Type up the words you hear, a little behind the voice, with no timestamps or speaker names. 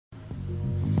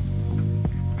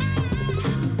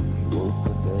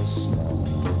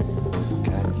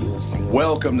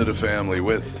Welcome to the family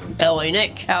with L.A.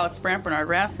 Nick, Alex Brandt, Bernard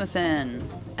Rasmussen,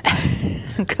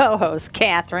 co-host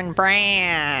Catherine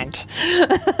Brandt,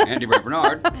 Andy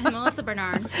Bernard, and Melissa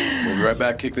Bernard. We'll be right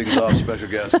back. Kick things off. Special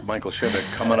guest Michael Shevack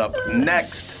coming up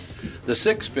next. The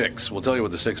Six Fix. We'll tell you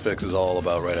what the Six Fix is all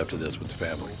about right after this with the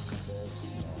family.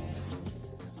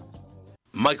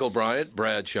 Michael Bryant,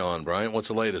 Bradshaw and Bryant. What's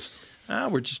the latest?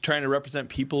 We're just trying to represent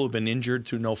people who've been injured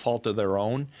through no fault of their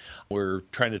own. We're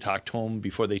trying to talk to them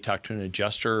before they talk to an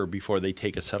adjuster or before they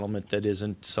take a settlement that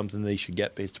isn't something they should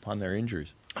get based upon their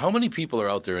injuries. How many people are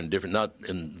out there in different, not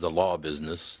in the law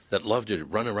business, that love to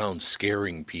run around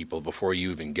scaring people before you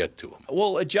even get to them?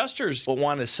 Well, adjusters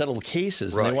want to settle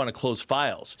cases and they want to close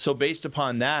files. So based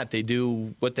upon that, they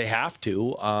do what they have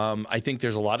to. I think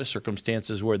there's a lot of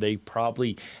circumstances where they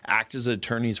probably act as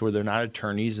attorneys where they're not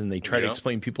attorneys and they try to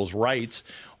explain people's rights,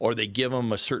 or they give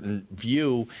them a certain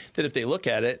view that if they look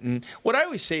at it. And what I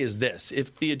always say is this: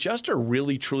 if the adjuster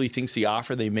really truly thinks the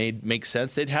offer they made makes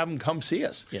sense, they'd have them come see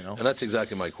us. And that's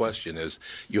exactly my question is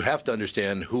you have to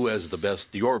understand who has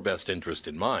your best interest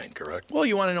in mind, correct? Well,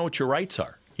 you want to know what your rights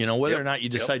are. Whether or not you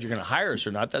decide you're going to hire us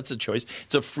or not, that's a choice.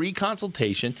 It's a free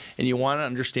consultation, and you want to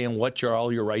understand what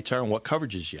all your rights are and what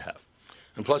coverages you have.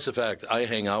 And plus the fact I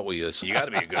hang out with you, so you got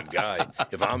to be a good guy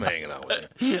if I'm hanging out with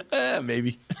you.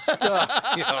 Maybe.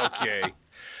 Okay.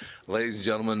 Ladies and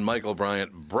gentlemen, Michael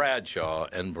Bryant, Bradshaw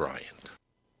and Bryant.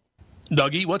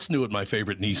 Dougie, what's new at my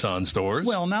favorite Nissan stores?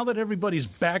 Well, now that everybody's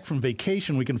back from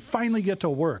vacation, we can finally get to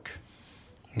work.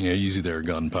 Yeah, easy there,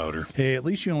 gunpowder. Hey, at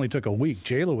least you only took a week.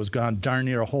 J-Lo was gone darn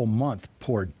near a whole month.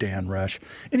 Poor Dan Rush.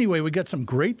 Anyway, we got some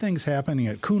great things happening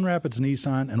at Coon Rapids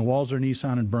Nissan and Walser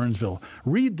Nissan in Burnsville.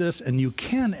 Read this, and you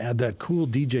can add that cool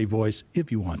DJ voice if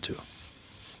you want to.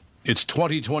 It's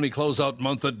 2020 closeout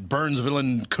month at Burnsville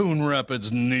and Coon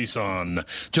Rapids Nissan.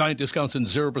 Giant discounts and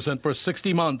 0% for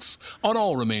 60 months on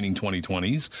all remaining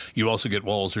 2020s. You also get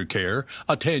Walser Care,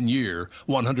 a 10-year,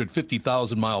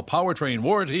 150,000-mile powertrain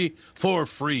warranty for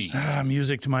free.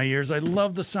 Music to my ears. I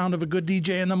love the sound of a good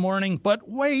DJ in the morning, but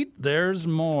wait, there's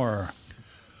more.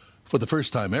 For the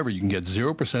first time ever, you can get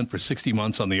 0% for 60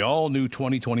 months on the all-new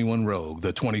 2021 Rogue.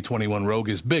 The 2021 Rogue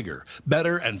is bigger,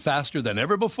 better, and faster than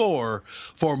ever before.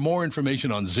 For more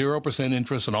information on 0%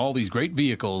 interest on all these great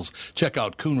vehicles, check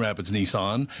out Coon Rapids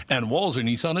Nissan and Walser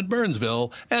Nissan in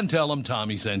Burnsville and tell them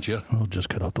Tommy sent you. I'll just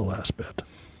cut out the last bit.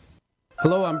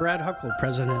 Hello, I'm Brad Huckle,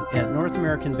 President at North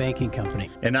American Banking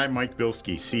Company. And I'm Mike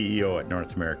Bilski, CEO at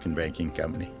North American Banking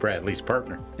Company, Bradley's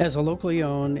partner. As a locally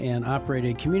owned and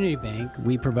operated community bank,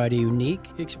 we provide a unique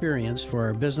experience for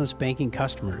our business banking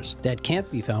customers that can't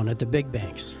be found at the big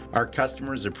banks. Our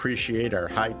customers appreciate our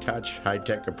high-touch,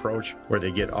 high-tech approach where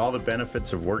they get all the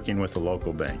benefits of working with a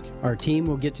local bank. Our team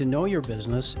will get to know your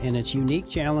business and its unique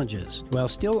challenges while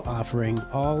still offering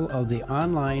all of the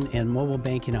online and mobile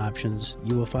banking options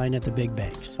you will find at the big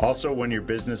banks. Also, when your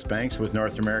business banks with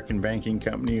North American Banking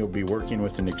Company, you'll be working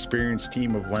with an experienced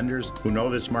team of lenders who know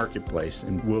this marketplace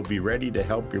and will be ready to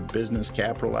help your business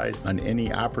capitalize on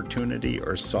any opportunity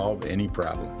or solve any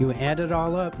problem. You add it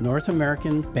all up, North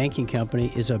American Banking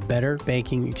Company is a better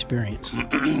banking experience.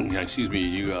 Excuse me,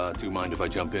 you do you mind if I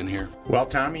jump in here? Well,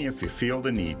 Tommy, if you feel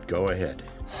the need, go ahead.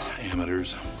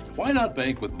 Amateurs. Why not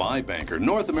bank with my banker,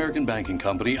 North American Banking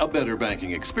Company, a better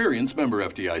banking experience, member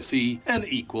FDIC, and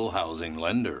equal housing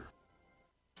lender.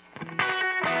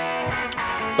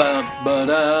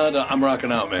 I'm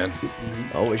rocking out, man.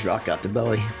 Always rock out the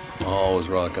belly. Always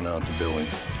rocking out the Billy.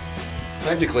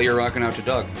 Technically, you're rocking out to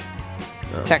Doug.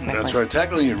 Technically. That's right.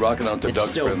 Technically, you're rocking out to It's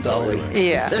Doug's still friends. Belly. Anyway.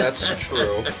 Yeah. That's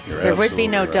true. There would be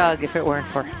no Right. Doug if it weren't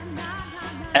for him.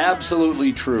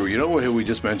 Absolutely true. You know what we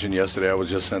just mentioned yesterday? I was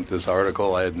just sent this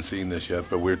article. I hadn't seen this yet,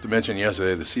 but we mentioned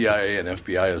yesterday the CIA and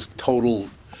FBI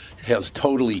has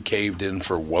totally caved in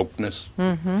for wokeness,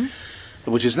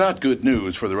 which is not good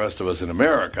news for the rest of us in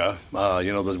America.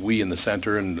 We in the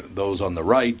center and those on the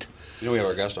right. You know we have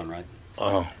our guest on, right?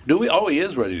 Do we? Oh, he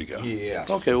is ready to go. Yes.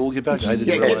 Okay, well, we'll get back to that. I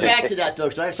didn't Get realize. back to that, though,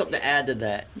 because I have something to add to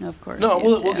that. Of course. No, you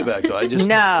we'll do. get back to it. I just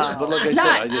No. But like I said,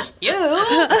 I just You.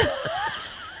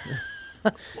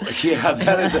 yeah.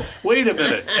 That is. Wait a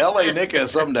minute. L.A. Nick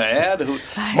has something to add.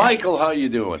 Michael, how you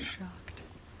doing?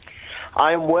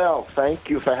 I'm well. Thank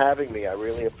you for having me. I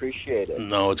really appreciate it.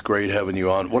 No, it's great having you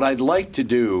on. What I'd like to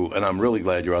do, and I'm really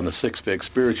glad you're on the Six Fix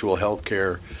Spiritual Health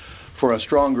Care for a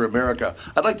stronger America.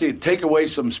 I'd like to take away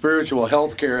some spiritual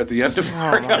health care at the end of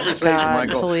our conversation, God,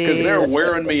 Michael, because they're please.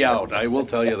 wearing me out. I will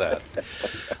tell you that.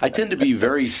 I tend to be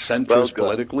very centrist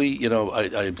politically. You know,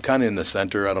 I'm kind of in the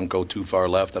center. I don't go too far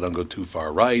left. I don't go too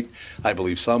far right. I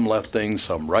believe some left things,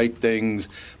 some right things,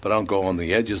 but I don't go on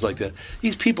the edges like that.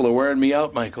 These people are wearing me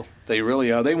out, Michael. They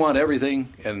really are. They want everything,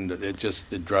 and it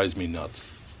drives me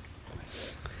nuts.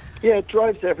 Yeah, it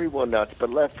drives everyone nuts. But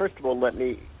first of all, let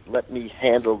me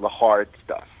handle the hard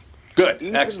stuff. Good.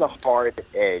 Excellent.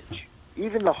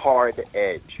 Even the hard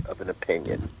edge of an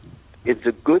opinion is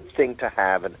a good thing to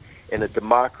have in a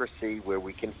democracy where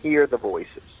we can hear the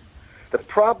voices. The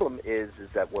problem is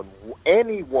that when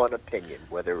any one opinion,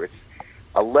 whether it's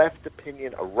a left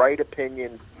opinion, a right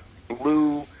opinion,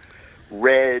 blue,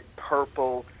 red,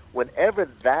 purple, whenever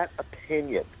that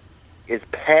opinion is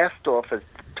passed off as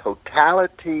the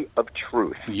totality of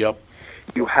truth, yep,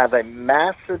 you have a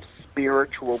massive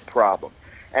spiritual problem.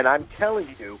 And I'm telling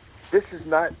you, this is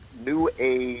not New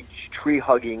Age,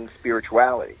 tree-hugging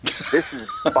spirituality. This is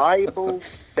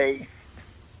Bible-based,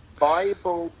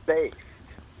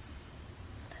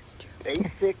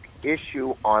 basic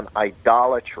issue on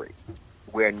idolatry,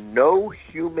 where no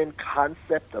human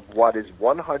concept of what is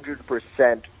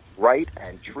 100% right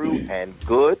and true and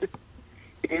good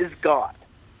is God.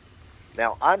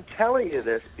 Now, I'm telling you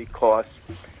this because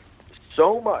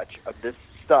so much of this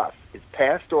stuff is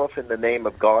passed off in the name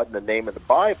of God, in the name of the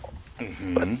Bible.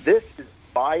 Mm-hmm. But this is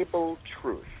Bible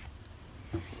truth.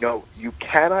 No, you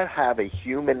cannot have a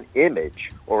human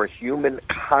image or a human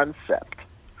concept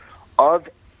of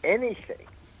anything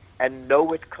and know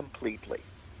it completely.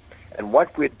 And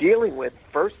what we're dealing with,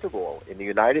 first of all, in the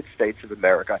United States of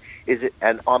America,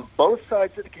 and on both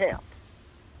sides of the camp,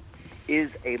 is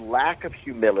a lack of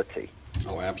humility.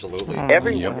 Oh, absolutely.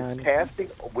 Everyone is passing.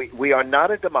 We are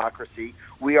not a democracy.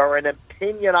 We are an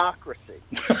opinionocracy.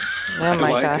 Oh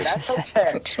my gosh, that's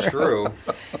okay. True.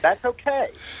 That's okay,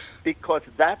 because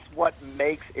that's what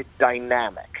makes it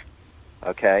dynamic.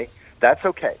 Okay, that's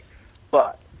okay,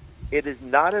 but it is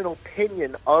not an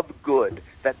opinion of good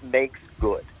that makes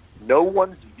good. No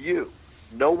one's view,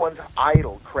 no one's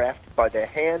idol crafted by their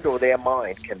hand or their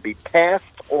mind can be passed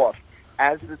off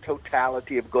as the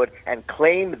totality of good and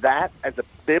claim that as a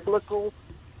biblical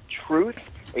truth,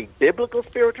 a biblical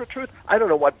spiritual truth. I don't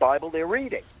know what Bible they're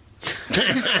reading.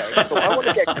 Okay? So I want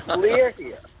to get clear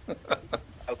here.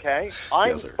 Okay?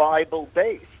 I'm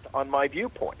Bible-based on my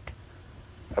viewpoint.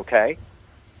 Okay?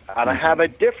 And I have a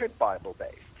different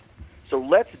Bible-based. So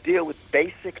let's deal with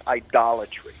basic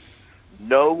idolatry.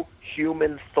 No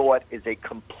human thought is a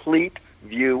complete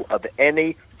view of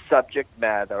any subject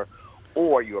matter,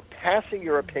 or you're passing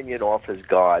your opinion off as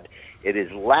God. It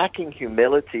is lacking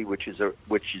humility, which is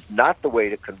not the way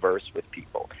to converse with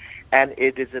people, and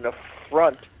it is an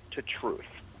affront to truth.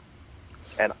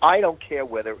 And I don't care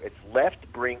whether it's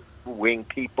left-wing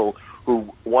people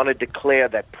who want to declare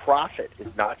that profit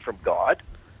is not from God,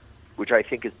 which I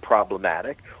think is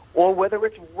problematic, or whether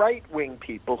it's right-wing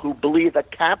people who believe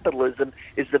that capitalism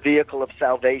is the vehicle of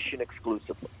salvation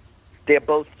exclusively. They're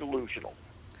both delusional.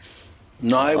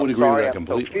 No, I would agree with that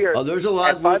completely. There's a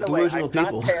lot of delusional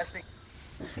people.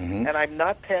 And I'm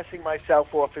not passing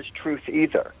myself off as truth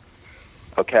either.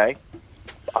 Okay?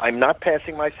 I'm not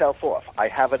passing myself off. I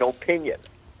have an opinion,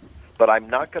 but I'm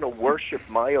not going to worship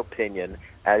my opinion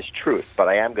as truth. But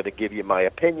I am going to give you my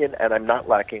opinion, and I'm not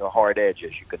lacking a hard edge,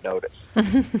 as you could notice.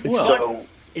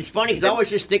 It's funny because I was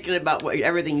just thinking about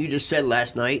everything you just said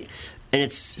last night. And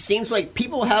it seems like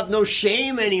people have no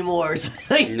shame anymore.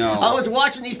 No. I was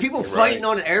watching these people fighting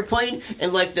on an airplane,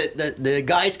 and like the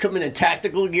guys come in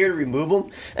tactical gear to remove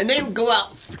them, and they would go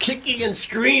out kicking and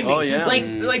screaming. Oh yeah.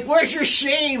 Like where's your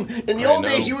shame? In the old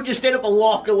days, you would just stand up and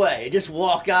walk away, just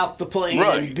walk out the plane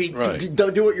and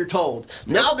don't do what you're told.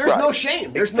 Now there's no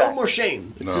shame. There's no more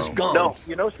shame. It's just gone. No,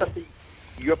 you know something.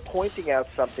 You're pointing out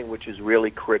something which is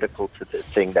really critical to the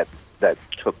thing that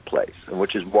took place, and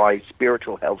which is why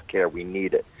spiritual health care, we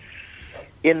need it.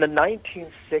 In the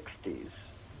 1960s,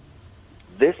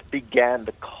 this began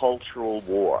the cultural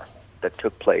war that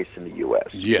took place in the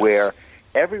U.S., where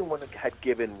everyone had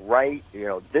given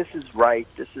this is right,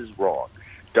 this is wrong.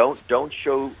 Don't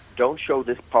show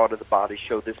this part of the body,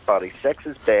 show this body. Sex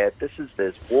is bad, this is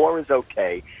this. War is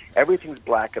okay. Everything's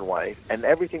black and white, and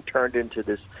everything turned into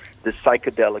this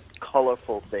psychedelic,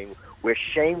 colorful thing where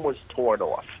shame was torn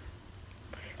off.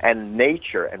 And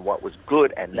nature and what was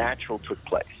good and natural took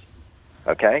place.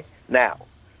 Okay? Now,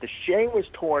 the shame was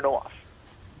torn off.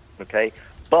 Okay?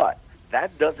 But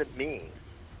that doesn't mean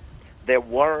there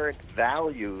weren't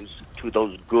values to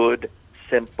those good,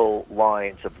 simple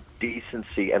lines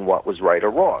decency and what was right or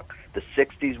wrong. The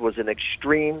 60s was an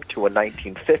extreme to a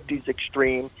 1950s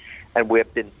extreme, and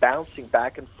we've been bouncing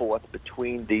back and forth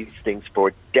between these things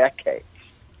for decades.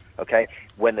 Okay?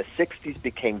 When the 60s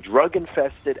became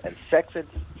drug-infested and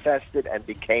sex-infested and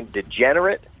became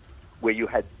degenerate, where you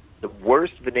had the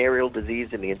worst venereal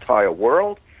disease in the entire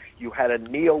world, you had a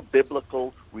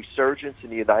neo-biblical resurgence in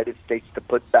the United States to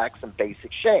put back some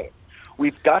basic shame.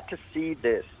 We've got to see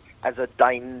this as a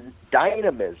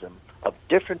dynamism of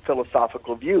different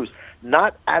philosophical views,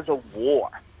 not as a war.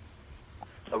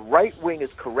 The right wing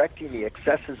is correcting the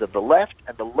excesses of the left,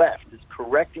 and the left is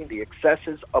correcting the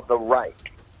excesses of the right.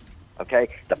 Okay?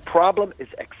 The problem is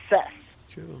excess,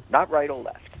 not right or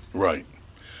left. Right.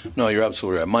 No, you're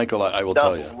absolutely right. Michael, I will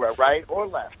tell you. Right or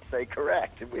left, say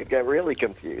correct. We get really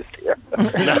confused here.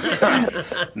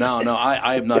 No,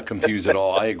 I am not confused at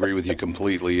all. I agree with you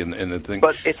completely in the thing.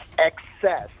 But it's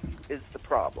excess is the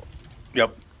problem.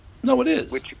 Yep. No, it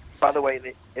is. Which, by the way,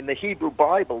 in the Hebrew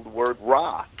Bible, the word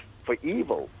ra, for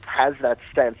evil, has that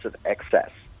sense of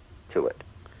excess to it.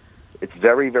 It's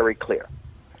very, very clear.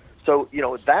 So,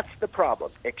 that's the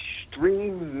problem.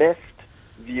 Extremist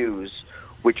views,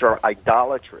 which are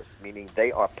idolatrous, meaning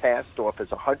they are passed off as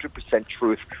 100%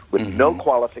 truth with no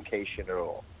qualification at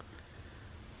all.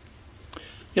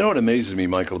 You know what amazes me,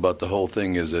 Michael, about the whole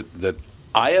thing is that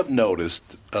I have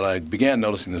noticed, and I began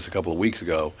noticing this a couple of weeks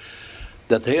ago,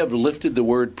 that they have lifted the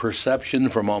word perception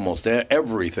from almost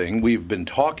everything. We've been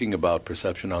talking about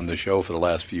perception on the show for the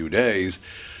last few days,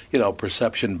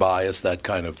 perception bias, that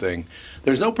kind of thing.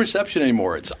 There's no perception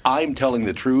anymore. It's I'm telling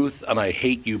the truth, and I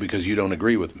hate you because you don't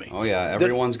agree with me. Oh, yeah.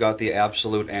 Everyone's got the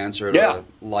absolute answer to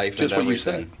life just and what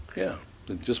everything. You said.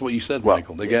 Yeah, just what you said,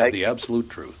 Michael. They got the absolute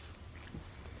truth.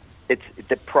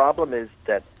 The problem is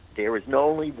that there is not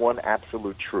only one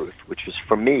absolute truth, which is,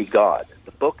 for me, God.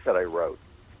 The book that I wrote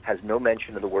has no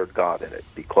mention of the word God in it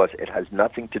because it has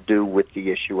nothing to do with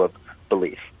the issue of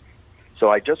belief. So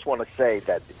I just want to say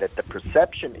that the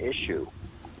perception issue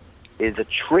is a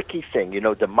tricky thing.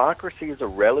 Democracy is a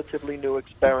relatively new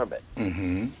experiment.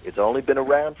 It's only been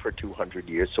around for 200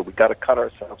 years, so we've got to cut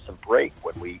ourselves some break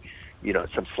when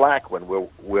some slack when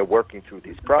we're working through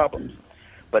these problems.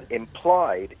 But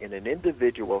implied in an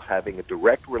individual having a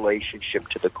direct relationship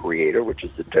to the Creator, which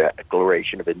is the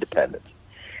Declaration of Independence,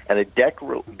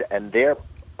 and their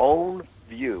own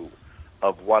view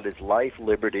of what is life,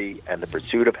 liberty, and the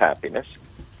pursuit of happiness,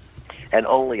 and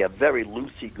only a very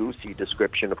loosey-goosey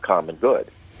description of common good.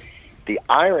 The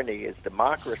irony is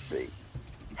democracy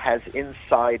has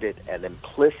inside it an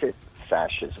implicit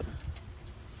fascism,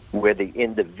 where the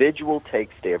individual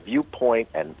takes their viewpoint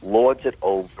and lords it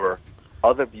over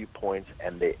other viewpoints,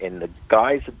 and in the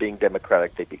guise of being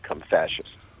democratic, they become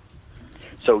fascist.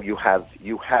 So you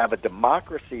have a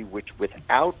democracy which,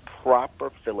 without proper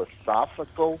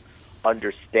philosophical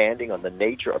understanding on the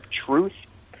nature of truth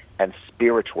and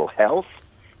spiritual health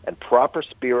and proper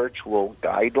spiritual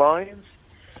guidelines,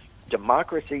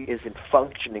 democracy isn't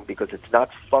functioning because it's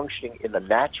not functioning in the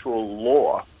natural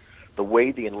law the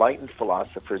way the enlightened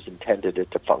philosophers intended it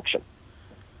to function.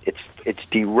 It's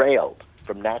derailed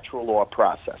from natural law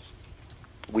process.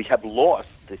 We have lost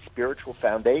the spiritual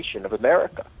foundation of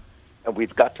America, and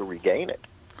we've got to regain it.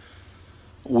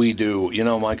 We do.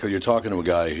 Michael, you're talking to a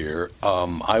guy here.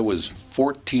 I was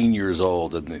 14 years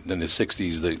old in the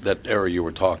 60s, that era you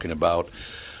were talking about.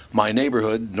 My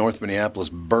neighborhood, North Minneapolis,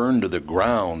 burned to the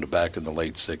ground back in the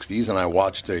late 60s, and I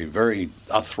watched a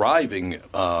thriving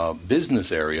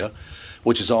business area,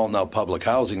 which is all now public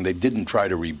housing. They didn't try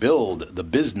to rebuild the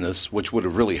business, which would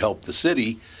have really helped the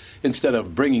city. Instead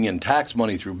of bringing in tax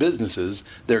money through businesses,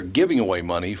 they're giving away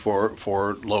money for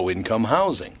low-income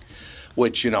housing,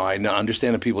 which, I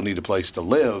understand that people need a place to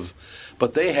live,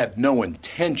 but they had no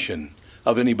intention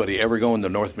of anybody ever going to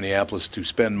North Minneapolis to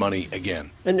spend money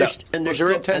again. And they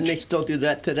still do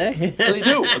that today. They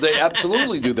do. They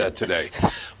absolutely do that today.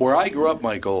 Where I grew up,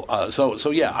 Michael,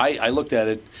 I looked at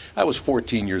it. I was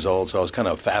 14 years old, so I was kind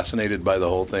of fascinated by the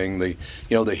whole thing, the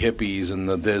hippies and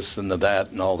the this and the that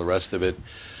and all the rest of it.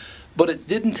 But it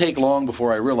didn't take long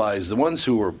before I realized the ones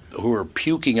who were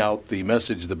puking out the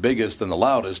message the biggest and the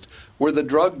loudest were the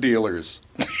drug dealers.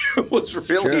 It was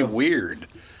really weird.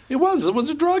 It was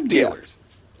the drug dealers.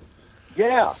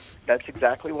 Yeah, that's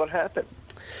exactly what happened.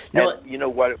 And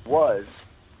what it was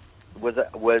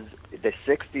the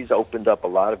 60s opened up a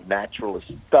lot of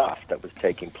naturalist stuff that was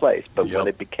taking place. But when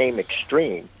it became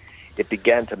extreme, it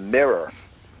began to mirror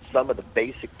some of the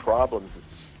basic problems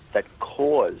that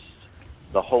caused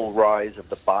the whole rise of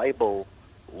the Bible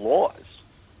laws.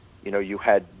 You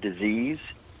had disease,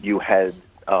 you had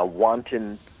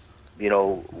wanton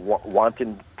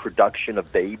production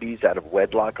of babies out of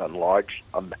wedlock on large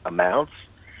amounts.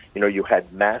 You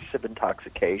had massive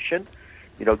intoxication.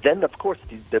 Then, of course,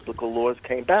 these biblical laws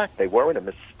came back. They weren't a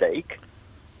mistake.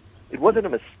 It wasn't a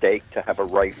mistake to have a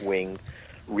right-wing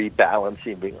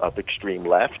rebalancing of extreme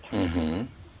left. Mm-hmm.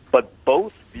 But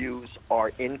both views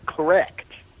are incorrect.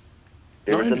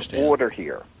 There is an order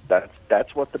here.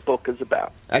 That's what the book is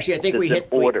about. Actually, I think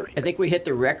we hit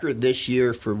the record this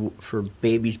year for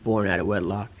babies born out of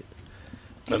wedlock.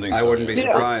 I wouldn't be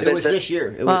surprised. It was this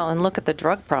year. And look at the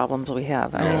drug problems we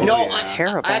have. It's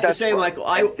terrible. I have to say, Michael,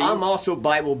 I'm also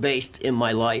Bible-based in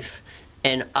my life.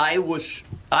 And I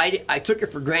took it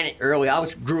for granted early. I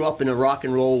grew up in the rock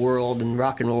and roll world and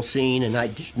rock and roll scene, and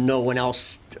no one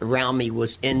else around me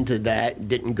was into that.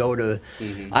 Didn't go to.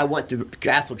 Mm-hmm. I went to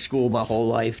Catholic school my whole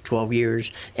life, 12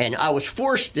 years, and I was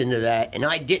forced into that, and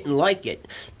I didn't like it.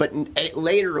 But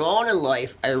later on in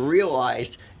life, I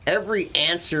realized every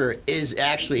answer is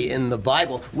actually in the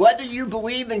Bible. Whether you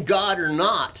believe in God or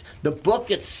not, the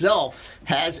book itself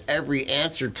has every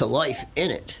answer to life in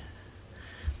it.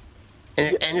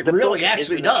 And it really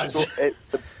actually does.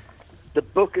 The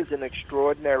book is an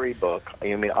extraordinary book.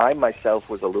 I mean, I myself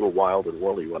was a little wild and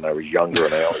woolly when I was younger,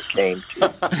 and I only came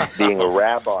to being a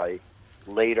rabbi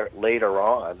later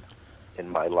on in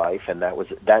my life, and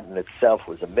that in itself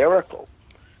was a miracle.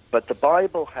 But the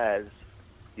Bible has,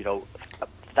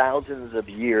 thousands of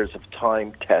years of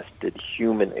time-tested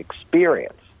human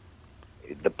experience.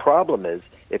 The problem is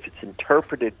if it's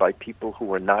interpreted by people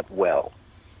who are not well,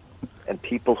 and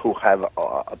people who have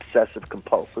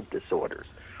obsessive-compulsive disorders,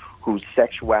 whose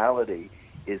sexuality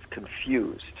is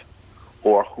confused,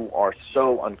 or who are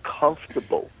so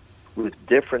uncomfortable with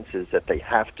differences that they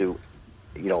have to,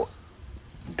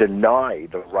 deny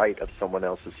the right of someone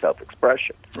else's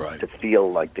self-expression to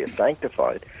feel like they're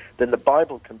sanctified, then the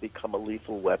Bible can become a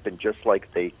lethal weapon, just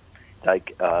like they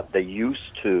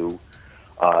used to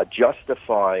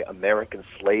justify American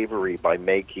slavery by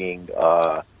making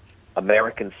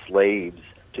American slaves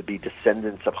to be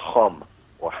descendants of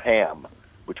Ham,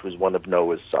 which was one of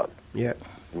Noah's sons. Yeah.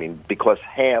 I mean, because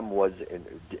Ham was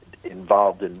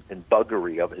involved in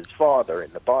buggery of his father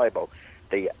in the Bible,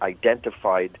 they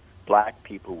identified black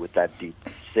people with that deep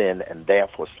sin, and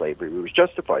therefore slavery was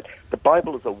justified. The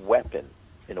Bible is a weapon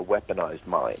in a weaponized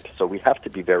mind, so we have to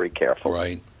be very careful.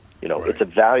 Right. It's a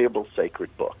valuable,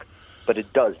 sacred book, but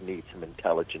it does need some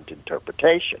intelligent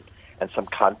interpretation and some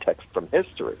context from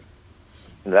history.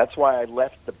 And that's why I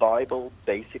left the Bible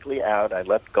basically out. I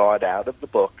left God out of the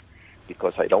book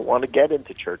because I don't want to get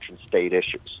into church and state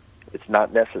issues. It's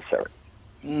not necessary.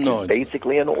 No, it's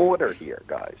basically an order here,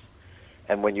 guys.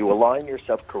 And when you align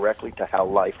yourself correctly to how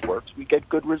life works, we get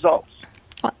good results.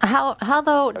 How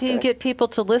though do you get people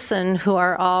to listen who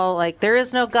are all like, there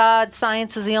is no God,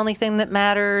 science is the only thing that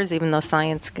matters, even though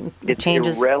science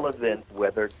changes? It's irrelevant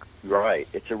whether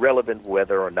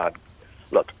or not.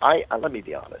 Look, let me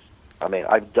be honest. I mean,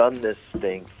 I've done this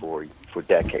thing for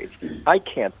decades. I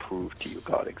can't prove to you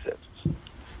God exists.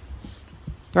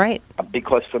 Right.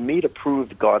 Because for me to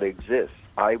prove God exists,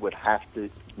 I would have to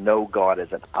know God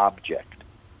as an object.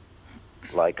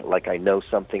 Like I know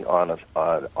something on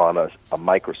a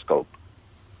microscope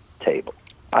table.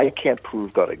 I can't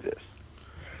prove God exists.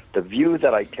 The view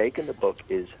that I take in the book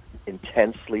is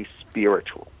intensely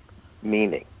spiritual,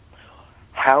 meaning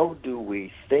how do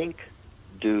we think,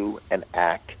 do, and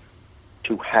act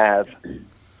to have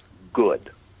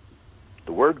good?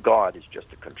 The word God is just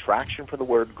a contraction for the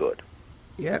word good.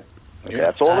 Yep. Okay,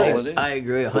 that's all it is. I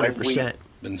agree 100%.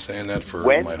 Been saying that for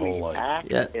my whole life.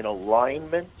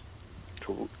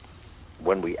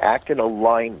 When we act in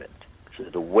alignment to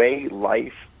the way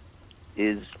life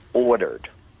is ordered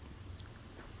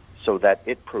so that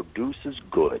it produces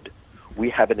good, we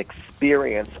have an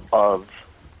experience of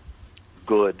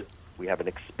good. We have an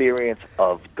experience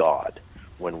of God.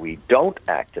 When we don't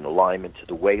act in alignment to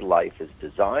the way life is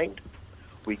designed,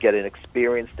 we get an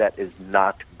experience that is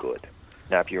not good.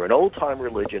 Now, if you're an old-time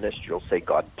religionist, you'll say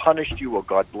God punished you or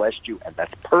God blessed you, and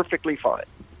that's perfectly fine,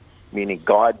 meaning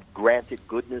God granted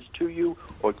goodness to you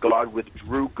or God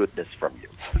withdrew goodness from you.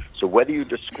 So whether you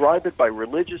describe it by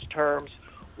religious terms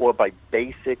or by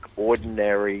basic,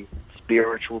 ordinary,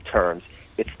 spiritual terms,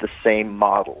 it's the same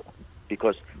model,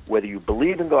 because whether you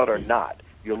believe in God or not,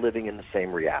 you're living in the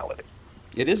same reality.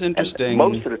 It is interesting. And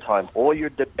most of the time, all you're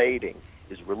debating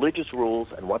is religious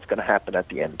rules and what's going to happen at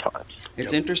the end times.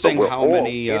 It's interesting how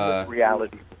many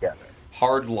reality together.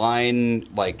 Hard-line,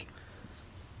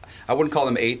 I wouldn't call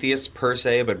them atheists per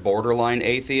se, but borderline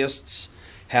atheists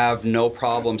have no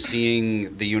problem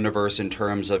seeing the universe in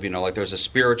terms of, there's a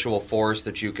spiritual force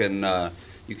that you can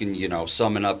you can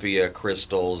summon up via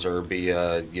crystals or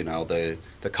via the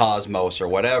cosmos or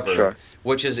whatever, Sure.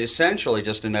 which is essentially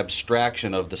just an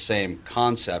abstraction of the same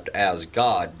concept as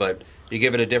God, but you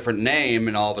give it a different name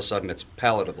and all of a sudden it's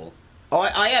palatable. Oh,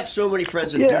 I have so many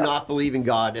friends that do not believe in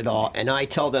God at all, and I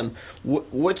tell them,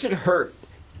 what's it hurt?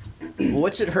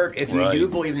 What's it hurt if you do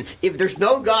believe in? If there's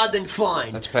no God, then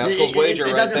fine. That's Pascal's wager it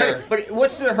right doesn't there. hurt. But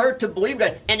what's it hurt to believe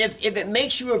God? And if it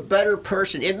makes you a better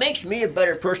person, it makes me a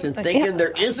better person thinking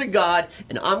there is a God,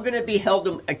 and I'm going to be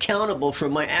held accountable for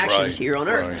my actions here on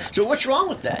earth. Right. So what's wrong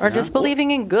with that? Or just believing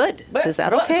in good. Is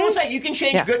that okay? That's what I'm saying. You can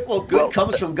change good. Well, good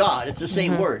comes from God. It's the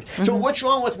same word. So what's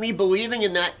wrong with me believing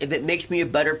in that if it makes me a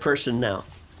better person now?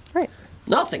 Right.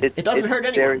 Nothing. It doesn't hurt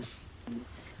anyone. There's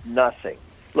nothing.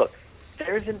 Look,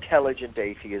 there's intelligent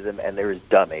atheism and there is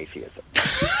dumb atheism.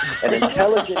 And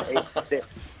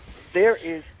there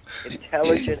is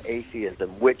intelligent atheism,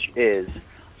 which is,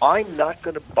 I'm not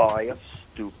going to buy a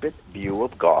stupid view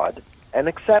of God and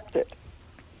accept it.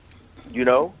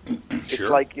 It's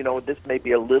like, this may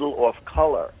be a little off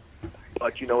color,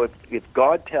 but if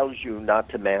God tells you not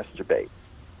to masturbate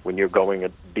when you're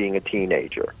being a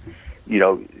teenager,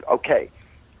 okay.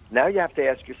 Now you have to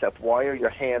ask yourself, why are your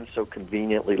hands so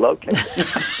conveniently located?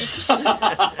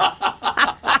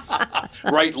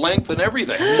 Right length and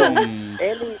everything. So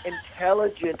any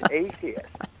intelligent atheist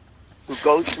who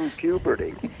goes through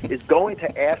puberty is going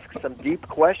to ask some deep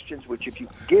questions, which if you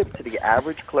give to the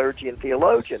average clergy and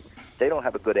theologian, they don't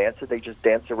have a good answer. They just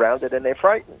dance around it and they're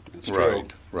frightened.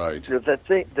 Right. So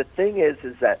the thing is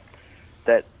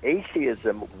that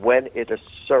atheism, when it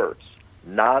asserts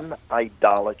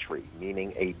non-idolatry,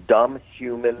 meaning a dumb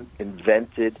human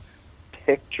invented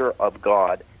picture of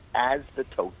God as the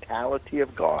totality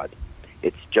of God,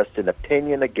 it's just an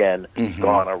opinion again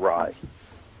gone awry.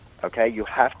 Okay, you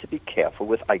have to be careful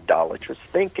with idolatrous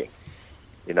thinking.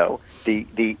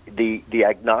 The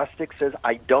agnostic says,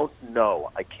 I don't know,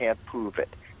 I can't prove it.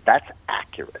 That's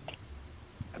accurate.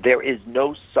 There is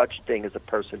no such thing as a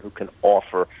person who can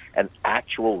offer an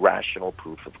actual rational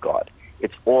proof of God.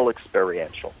 It's all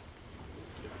experiential.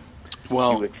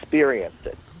 Well, you experienced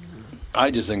it.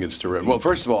 I just think it's terrific. Well,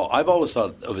 first of all, I've always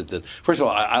thought of it that, first of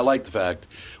all, I like the fact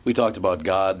we talked about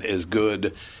God is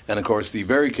good, and of course the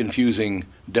very confusing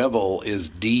devil is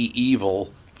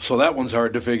de-evil, so that one's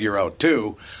hard to figure out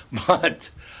too. But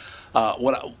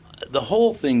the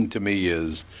whole thing to me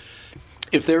is,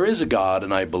 if there is a God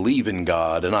and I believe in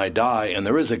God and I die and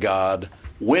there is a God,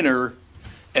 winner.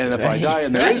 And if I die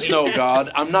and there is no God,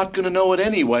 I'm not going to know it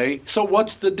anyway. So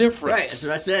what's the difference? Right, that's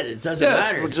what I said. It doesn't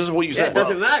matter. This is what you said. It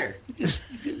doesn't matter.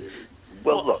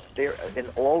 Well, look, there, in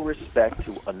all respect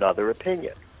to another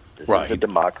opinion, this is a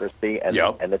democracy, and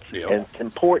it's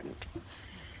important.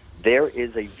 There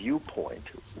is a viewpoint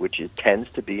which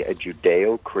tends to be a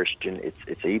Judeo-Christian.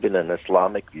 It's even an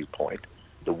Islamic viewpoint.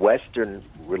 The Western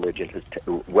religion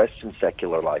Western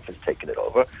secular life has taken it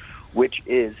over, which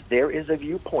is there is a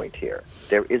viewpoint here.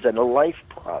 There is a life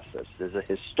process. There's a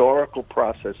historical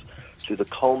process to the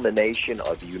culmination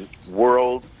of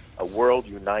a world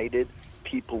united,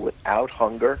 people without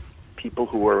hunger, people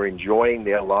who are enjoying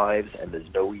their lives and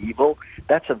there's no evil.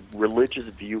 That's a religious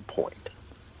viewpoint,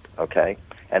 okay?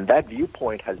 And that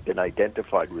viewpoint has been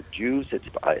identified with Jews. It's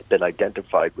been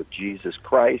identified with Jesus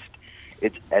Christ.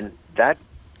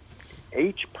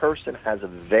 Each person has a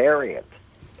variant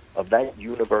of that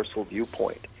universal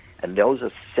viewpoint, and those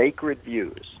are sacred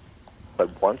views.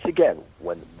 But once again,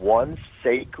 when one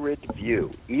sacred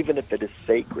view, even if it is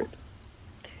sacred,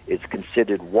 is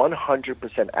considered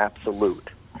 100% absolute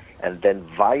and then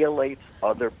violates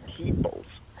other people's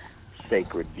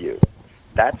sacred view,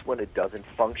 that's when it doesn't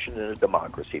function in a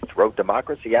democracy. Throw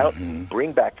democracy out,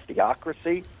 bring back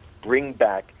theocracy, bring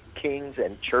back kings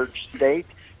and church state.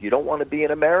 You don't want to be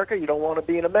in America? You don't want to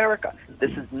be in America.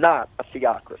 This is not a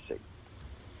theocracy.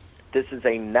 This is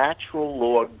a natural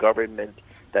law government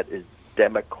that is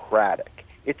democratic.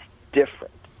 It's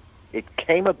different. It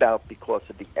came about because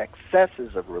of the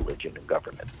excesses of religion and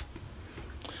government.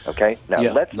 Okay? Now,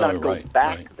 let's not go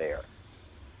back there.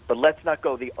 But let's not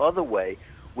go the other way,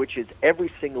 which is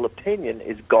every single opinion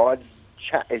is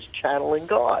is channeling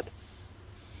God.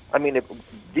 I mean,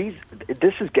 this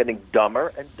is getting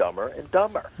dumber and dumber and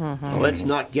dumber. Well, it's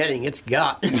not getting, it's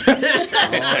got.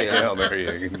 Well, there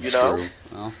you go. You know?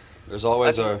 Well, there's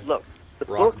always look, the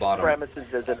rock book's bottom. premises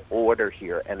there's an order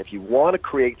here, and if you want to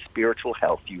create spiritual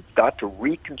health, you've got to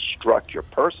reconstruct your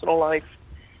personal life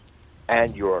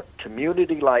and your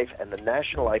community life and the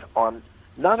national life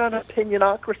not on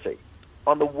opinionocracy,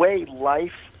 on the way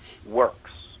life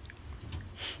works.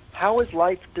 How is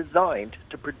life designed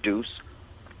to produce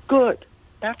good?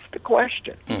 That's the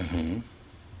question.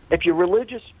 If you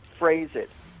religious phrase it,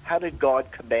 how did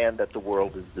God command that the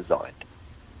world is designed?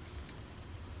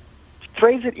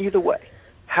 Phrase it either way.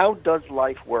 How does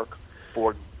life work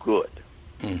for good?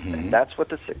 Mm-hmm. And that's what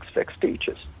the Six Fix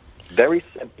teaches. Very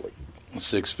simply.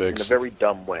 Six Fix. In a very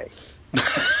dumb way.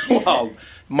 Well,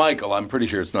 Michael, I'm pretty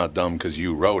sure it's not dumb because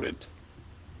you wrote it.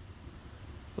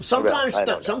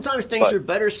 Sometimes things are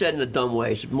better said in a dumb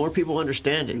way, so more people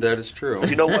understand it. That is true.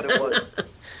 You know what it was?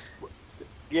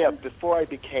 Yeah, before I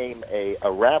became a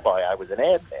rabbi, I was an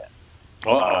ad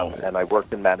man. And I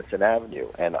worked in Madison Avenue,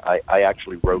 and I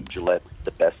actually wrote Gillette,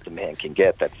 the best a man can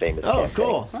get, that famous campaign.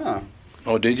 Cool. Huh.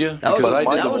 Oh, did you? That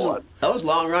was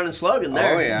long running slogan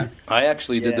there. Oh, yeah. I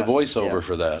actually did the voiceover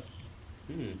for that.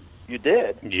 You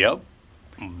did? Yep.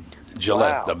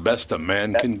 Gillette, the best a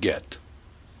man can get.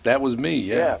 That was me,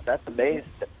 Yeah, that's amazing.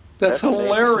 That's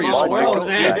hilarious, Small Michael. world,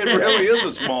 man. It really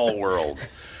is a small world.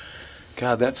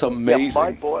 God, that's amazing. Yeah,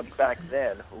 my boss back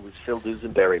then, who was Phil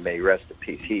Dusenberry, may he rest in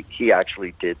peace, he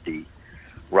actually did the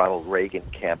Ronald Reagan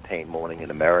campaign, Morning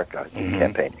in America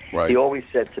campaign. Right. He always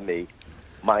said to me,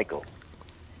 Michael,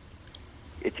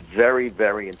 it's very,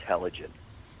 very intelligent.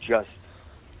 Just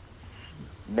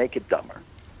make it dumber.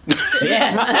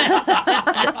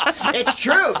 Yeah. It's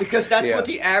true, because that's what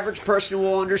the average person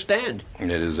will understand. It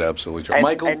is absolutely true. And,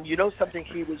 Michael? And you know something?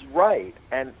 He was right.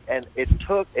 And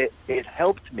it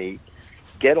helped me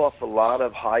get off a lot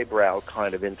of highbrow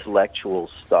kind of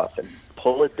intellectual stuff and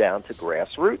pull it down to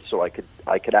grassroots so I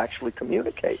could actually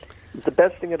communicate. It's the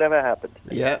best thing that ever happened to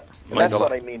me. Yeah. And that's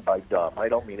what I mean by dumb. I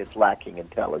don't mean it's lacking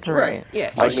intelligence. Right.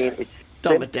 Yeah. I mean it's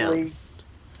dumb it down.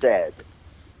 said.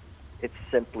 It's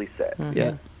simply said. Mm-hmm.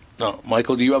 Yeah. No,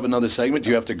 Michael, do you have another segment? Do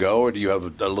you have to go, or do you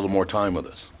have a little more time with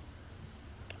us?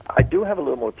 I do have a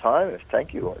little more time.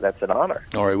 Thank you. That's an honor.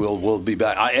 All right, we'll be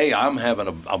back. I'm having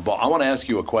a ball. I want to ask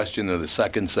you a question in the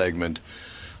second segment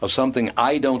of something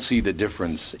I don't see the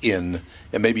difference in,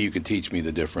 and maybe you can teach me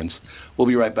the difference. We'll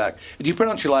be right back. Do you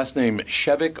pronounce your last name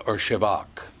Shevack or Shevack?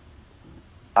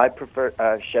 I prefer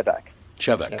Shevack.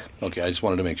 Shevack. Okay, I just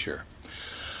wanted to make sure.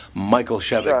 Michael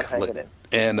Shevack. Sure, hang it in.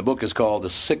 And the book is called The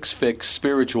Six Fix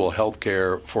Spiritual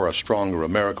Healthcare for a Stronger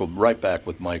America. Right back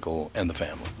with Michael and the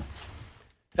family.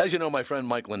 As you know, my friend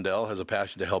Mike Lindell has a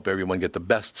passion to help everyone get the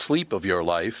best sleep of your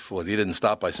life. Well, he didn't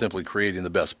stop by simply creating the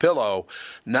best pillow.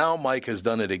 Now Mike has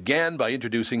done it again by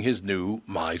introducing his new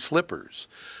My Slippers.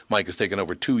 Mike has taken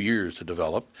over 2 years to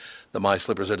develop. The My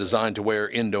Slippers are designed to wear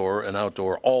indoor and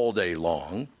outdoor all day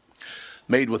long.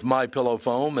 Made with MyPillow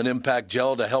foam and impact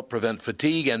gel to help prevent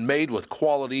fatigue, and made with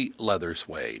quality leather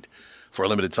suede. For a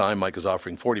limited time, Mike is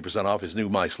offering 40% off his new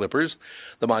My Slippers.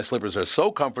 The My Slippers are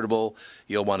so comfortable,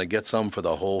 you'll want to get some for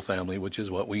the whole family, which is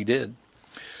what we did.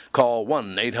 Call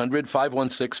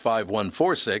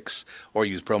 1-800-516-5146 or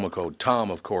use promo code TOM,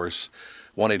 of course.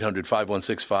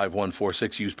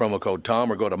 1-800-516-5146. Use promo code TOM,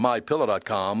 or go to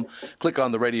mypillow.com. Click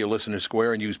on the radio listener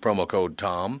square and use promo code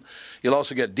TOM. You'll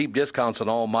also get deep discounts on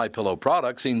all MyPillow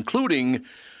products, including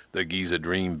the Giza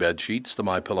Dream bed sheets, the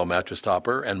MyPillow mattress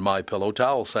topper, and MyPillow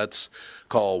towel sets.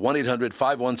 Call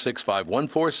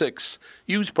 1-800-516-5146.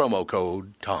 Use promo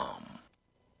code TOM.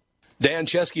 Dan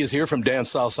Chesky is here from Dan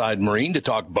Southside Marine to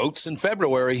talk boats in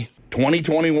February.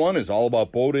 2021 is all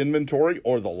about boat inventory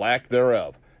or the lack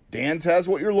thereof. Dan's has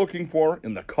what you're looking for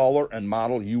in the color and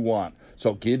model you want.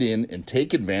 So get in and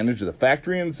take advantage of the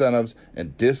factory incentives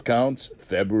and discounts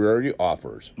February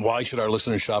offers. Why should our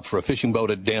listeners shop for a fishing boat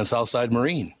at Dan Southside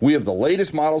Marine? We have the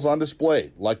latest models on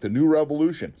display, like the new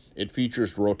Revolution. It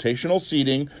features rotational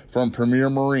seating from Premier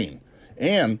Marine.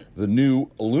 And the new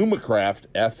Alumacraft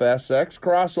FSX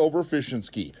crossover fishing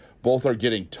ski. Both are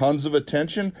getting tons of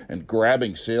attention and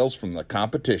grabbing sales from the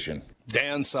competition.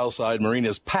 Dan Southside Marine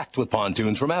is packed with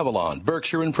pontoons from Avalon,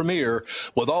 Berkshire, and Premier,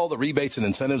 with all the rebates and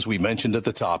incentives we mentioned at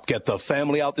the top. Get the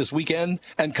family out this weekend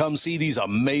and come see these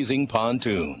amazing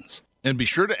pontoons. And be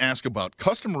sure to ask about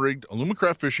custom-rigged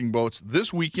Alumacraft fishing boats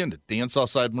this weekend at Dan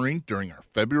Southside Marine during our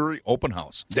February open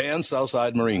house. Dan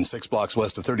Southside Marine, 6 blocks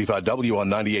west of 35W on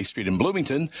 98th Street in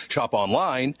Bloomington. Shop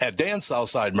online at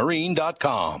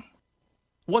dansouthsidemarine.com.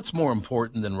 What's more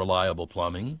important than reliable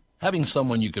plumbing? Having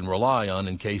someone you can rely on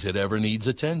in case it ever needs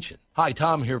attention. Hi,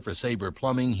 Tom here for Sabre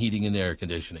Plumbing, Heating, and Air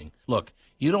Conditioning. Look,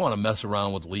 you don't want to mess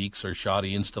around with leaks or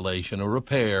shoddy installation or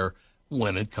repair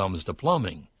when it comes to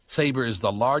plumbing. Sabre is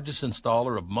the largest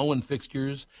installer of Moen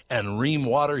fixtures and Rheem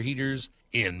water heaters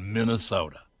in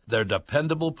Minnesota. They're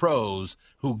dependable pros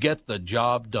who get the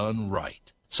job done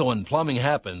right. So when plumbing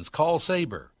happens, call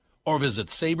Sabre or visit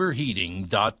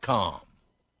saberheating.com.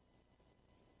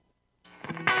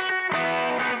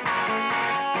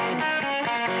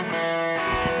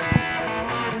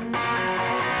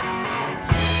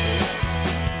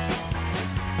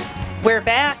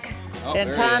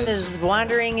 And Tom is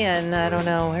wandering in. I don't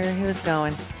know where he was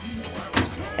going.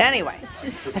 Anyway,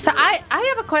 so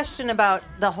I have a question about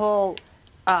the whole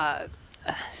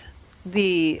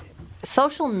the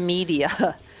social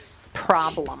media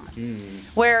problem,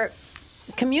 where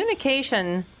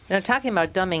communication, talking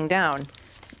about dumbing down,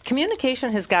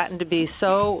 communication has gotten to be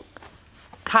so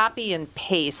copy and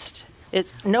paste.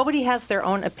 Nobody has their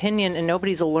own opinion and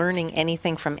nobody's learning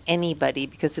anything from anybody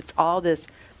because it's all this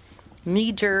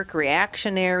knee-jerk,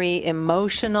 reactionary,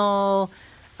 emotional,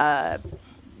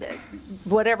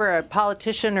 whatever a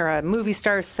politician or a movie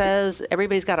star says,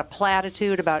 everybody's got a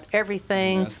platitude about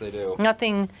everything. Yes, they do.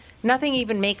 Nothing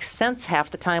even makes sense half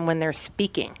the time when they're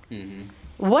speaking.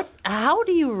 Mm-hmm. How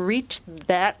do you reach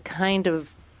that kind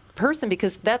of person?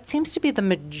 Because that seems to be the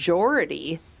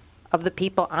majority of the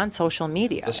people on social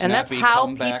media. And that's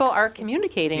how people are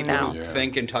communicating people now. Who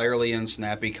think entirely in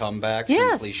snappy comebacks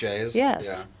Yes. and cliches. Yes.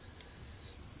 Yeah.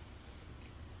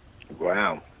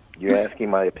 Wow. You're asking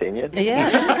my opinion?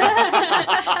 Yes.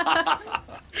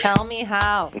 Tell me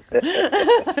how.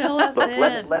 Fill us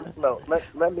in.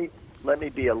 Let me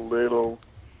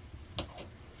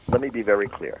be very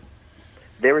clear.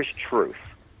 There is truth,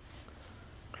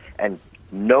 and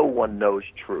no one knows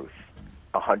truth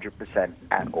 100%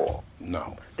 at all.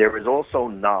 No. There is also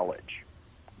knowledge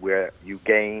where you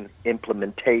gain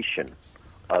implementation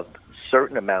of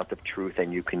certain amount of truth,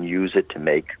 and you can use it to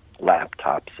make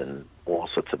laptops and all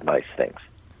sorts of nice things.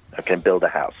 I can build a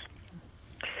house.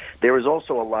 There is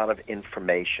also a lot of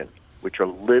information, which are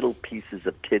little pieces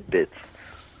of tidbits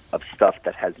of stuff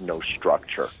that has no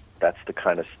structure. That's the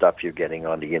kind of stuff you're getting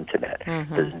on the internet. Mhm.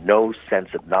 There's no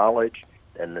sense of knowledge,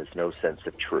 and there's no sense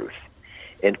of truth.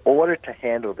 In order to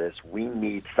handle this, we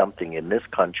need something in this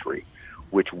country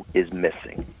which is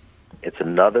missing. It's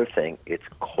another thing. It's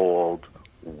called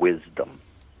wisdom.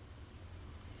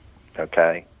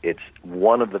 Okay? It's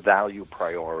one of the value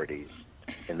priorities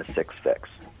in the 6 Fix.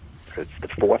 It's the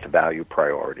 4th value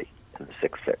priority in the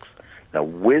 6 Fix. Now,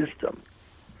 wisdom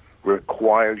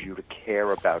requires you to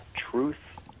care about truth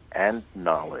and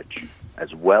knowledge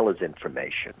as well as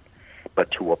information, but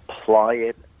to apply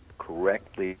it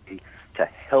correctly to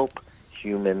help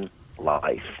human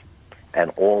life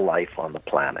and all life on the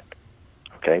planet.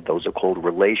 Okay? Those are called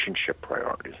relationship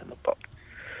priorities in the book.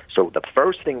 So the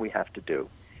first thing we have to do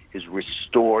is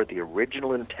restore the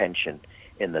original intention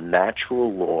in the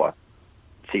natural law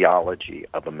theology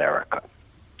of America.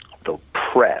 The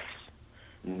press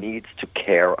needs to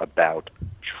care about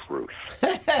truth.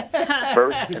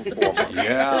 First and foremost.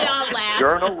 Yeah. We all laugh.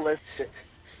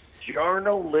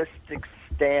 Journalistic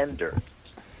standards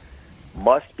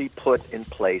must be put in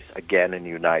place again in the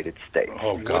United States.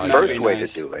 Oh, God. The first way to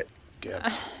do it,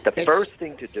 Yeah. the first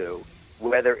thing to do,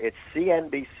 whether it's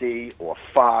CNBC or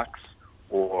Fox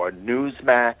or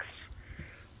Newsmax,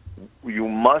 you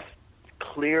must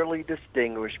clearly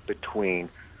distinguish between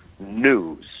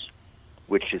news,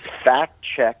 which is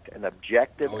fact-checked and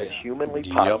objective as humanly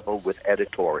possible, with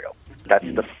editorial.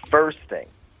 That's the first thing.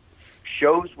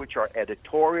 Shows which are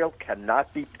editorial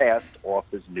cannot be passed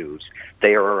off as news.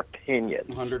 They are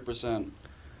opinions. 100%.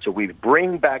 So we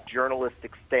bring back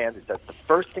journalistic standards. That's the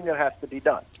first thing that has to be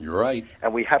done. You're right.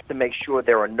 And we have to make sure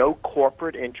there are no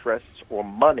corporate interests or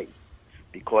money,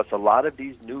 because a lot of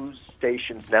these news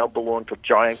stations now belong to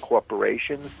giant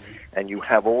corporations, and you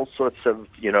have all sorts of,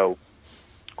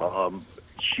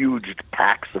 huge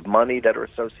packs of money that are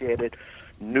associated.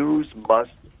 News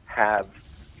must have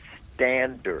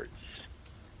standards.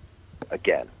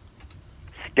 Again,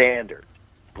 standards.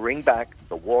 Bring back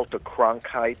the Walter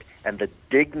Cronkite and the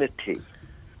dignity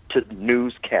to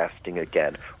newscasting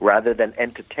again, rather than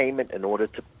entertainment in order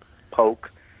to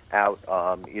poke out,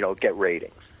 get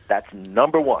ratings. That's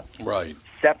number one. Right.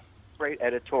 Separate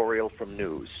editorial from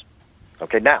news.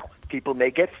 Okay, now, people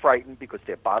may get frightened because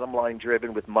they're bottom line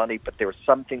driven with money, but there are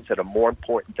some things that are more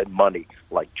important than money,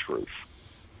 like truth.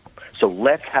 So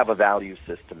let's have a value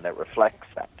system that reflects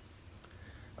that.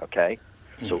 Okay?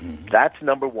 So that's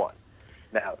number one.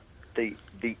 Now, the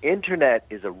internet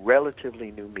is a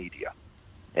relatively new media.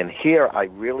 And here I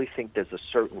really think there's a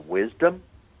certain wisdom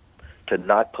to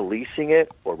not policing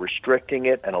it or restricting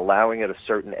it and allowing it a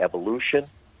certain evolution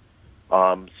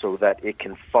so that it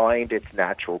can find its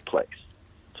natural place.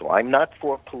 So I'm not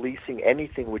for policing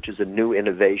anything which is a new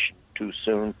innovation too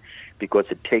soon, because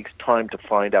it takes time to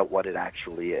find out what it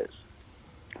actually is.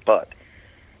 But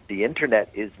the internet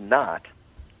is not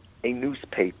a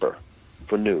newspaper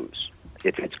for news.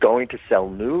 If it's going to sell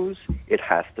news, it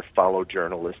has to follow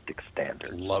journalistic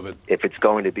standards. Love it. If it's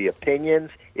going to be opinions,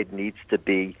 it needs to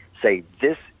be, say,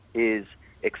 this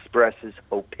expresses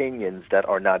opinions that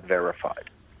are not verified.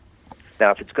 Now,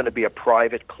 if it's going to be a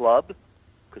private club,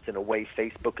 because in a way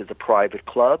Facebook is a private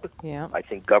club, I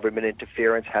think government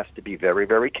interference has to be very,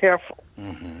 very careful.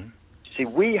 Mm-hmm. See,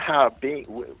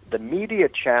 the media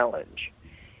challenge,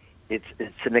 it's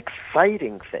an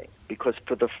exciting thing because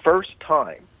for the first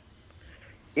time,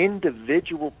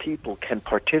 individual people can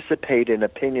participate in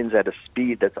opinions at a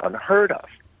speed that's unheard of.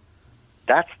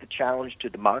 That's the challenge to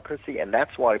democracy, and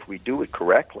that's why if we do it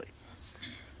correctly,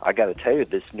 I got to tell you,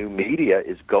 this new media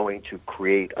is going to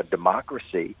create a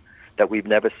democracy that we've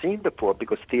never seen before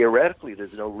because theoretically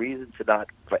there's no reason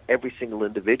for every single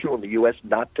individual in the U.S.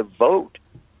 not to vote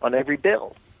on every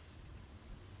bill.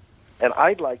 And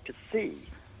I'd like to see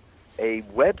a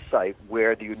website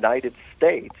where the United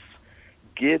States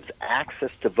gives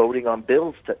access to voting on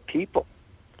bills to people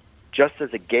just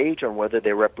as a gauge on whether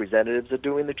their representatives are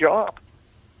doing the job.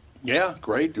 Yeah,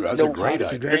 great. That's a great idea.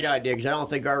 That's a great idea because I don't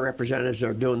think our representatives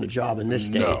are doing the job in this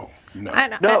state.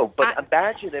 No, but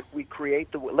imagine if we create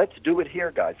let's do it here,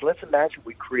 guys. Let's imagine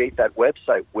we create that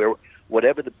website where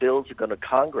whatever the bills are going to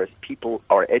Congress, people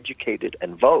are educated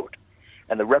and vote.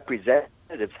 And the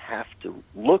representatives have to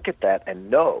look at that and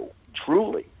know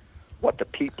truly what the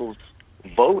people's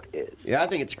vote is. Yeah, I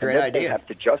think it's a great and idea. They have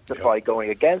to justify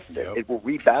going against it. It will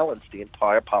rebalance the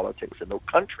entire politics in the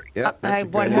country. Yeah, I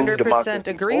 100%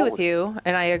 agree with you,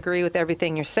 and I agree with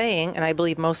everything you're saying, and I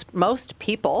believe most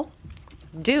people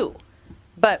do.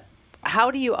 But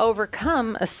how do you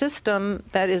overcome a system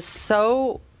that is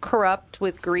so corrupt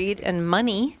with greed and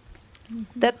money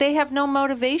that they have no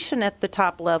motivation at the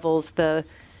top levels, the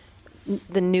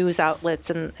news outlets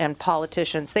and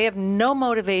politicians? They have no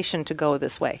motivation to go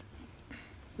this way.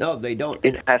 No, they don't.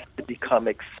 It has to become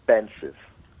expensive.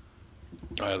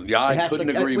 I couldn't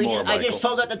agree more, Michael. I just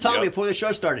told that to Tommy before the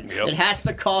show started. It has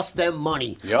to cost them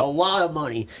money, a lot of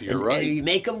money. You're right. And if you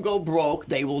make them go broke,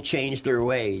 they will change their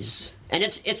ways. And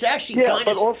it's actually kind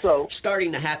of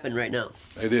starting to happen right now.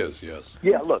 It is, yes.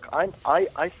 Yeah, look,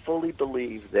 I fully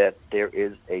believe that there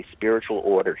is a spiritual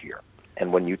order here.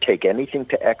 And when you take anything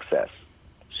to excess,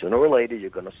 sooner or later you're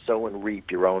going to sow and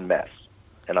reap your own mess.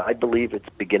 And I believe it's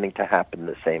beginning to happen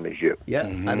the same as you. Yeah,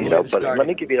 I mean, but let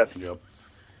me give you that.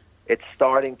 It's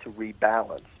starting to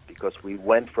rebalance because we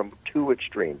went from two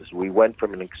extremes. We went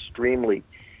from an extremely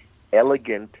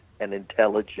elegant and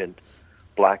intelligent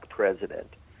black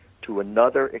president to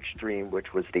another extreme,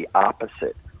 which was the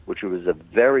opposite, which was a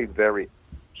very, very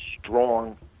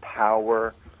strong,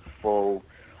 powerful,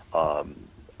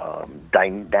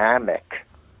 dynamic,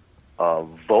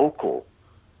 vocal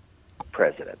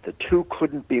president. The two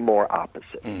couldn't be more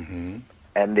opposite. Mm-hmm.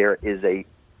 And there is a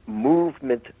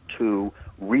movement to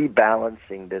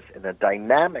rebalancing this in a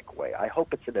dynamic way. I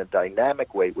hope it's in a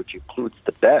dynamic way which includes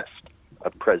the best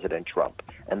of President Trump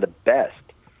and the best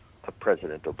of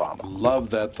President Obama. Love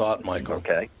that thought, Michael.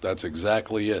 Okay. That's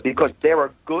exactly it. Because there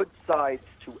are good sides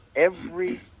to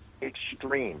every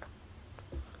extreme.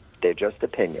 They're just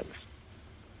opinions.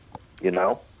 You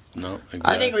know? No, exactly.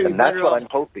 I think we'd be and that's better what off. I'm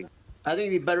hoping. I think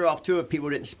it'd be better off too if people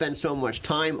didn't spend so much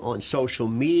time on social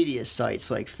media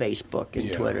sites like Facebook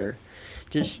and Twitter.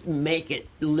 Just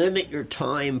limit your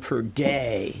time per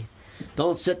day.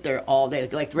 Don't sit there all day.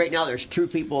 Like right now, there's two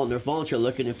people on their phones who are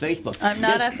looking at Facebook. I'm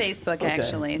not on Facebook,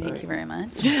 actually. Thank you very much.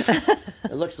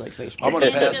 It looks like Facebook. I'm going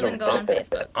to pass. doesn't go on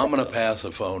Facebook. I'm going to pass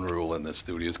a phone rule in this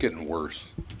studio. It's getting worse.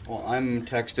 Well, I'm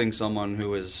texting someone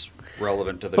who is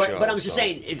relevant to the show. But I'm just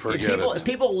saying, if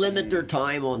people limit their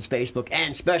time on Facebook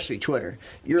and especially Twitter,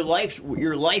 your life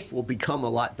will become a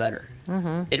lot better.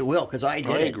 Mm-hmm. It will, because I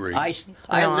did. I agree.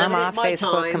 I'm off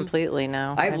Facebook completely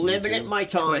now. I've limited my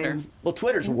time. Twitter. Well,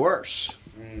 Twitter's worse.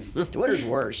 Twitter's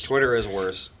worse. Twitter is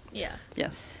worse. Yeah.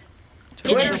 Yes.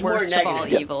 Twitter's more worst of all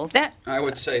negative. evils. I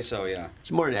would say so, yeah.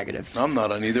 It's more negative. I'm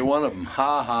not on either one of them.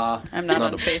 Ha ha. I'm not None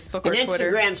on of Facebook or And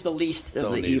Twitter. Instagram's the least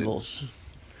of the evils.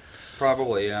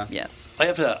 Probably, yeah. Yes. I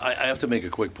have to make a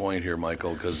quick point here,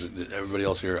 Michael, because everybody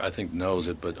else here I think knows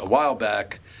it. But a while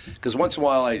back, because once in a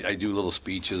while I do little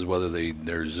speeches, whether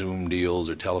they're Zoom deals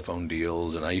or telephone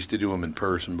deals, and I used to do them in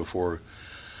person before.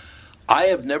 I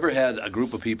have never had a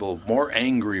group of people more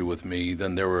angry with me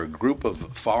than there were a group of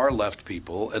far left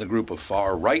people and a group of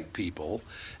far right people,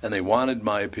 and they wanted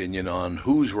my opinion on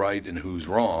who's right and who's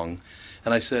wrong.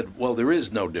 And I said, well, there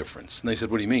is no difference. And they said,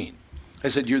 what do you mean? I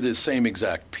said, you're the same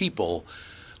exact people.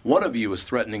 One of you is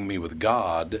threatening me with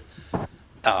God,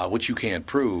 which you can't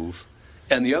prove,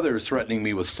 and the other is threatening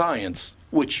me with science,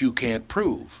 which you can't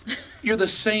prove. You're the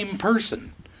same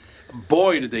person.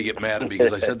 Boy, did they get mad at me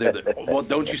because I said well,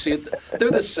 don't you see it? They're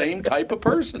the same type of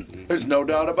person. There's no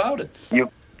doubt about it.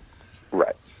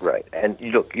 Right. Right. And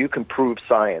look, you can prove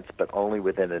science, but only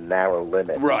within a narrow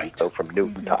limit. Right. So from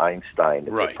Newton to Einstein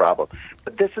is Right. a problem.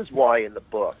 But this is why in the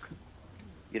book,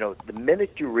 the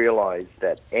minute you realize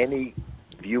that any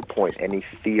viewpoint, any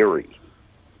theory,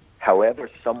 however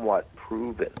somewhat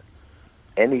proven,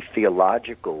 any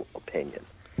theological opinion,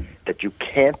 that you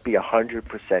can't be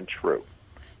 100% true,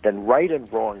 then right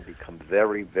and wrong become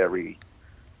very, very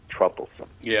troublesome.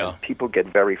 Yeah. And people get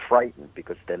very frightened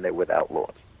because then they're without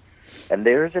laws. And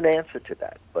there's an answer to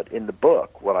that. But in the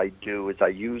book, what I do is I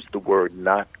use the word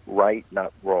not right,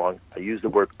 not wrong. I use the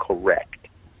word correct.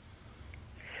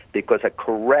 Because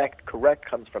correct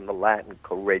comes from the Latin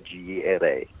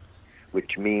corregere,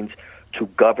 which means to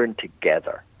govern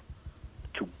together.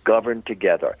 To govern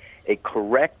together. A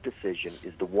correct decision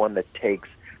is the one that takes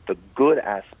the good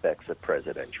aspects of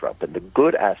President Trump and the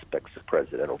good aspects of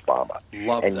President Obama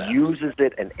and uses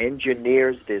it and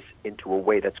engineers this into a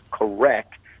way that's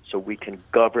correct so we can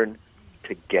govern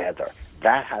together.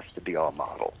 That has to be our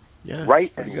model. Yeah,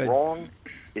 right and wrong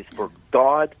is for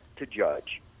God to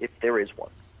judge, if there is one.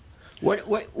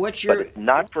 What's your? But it's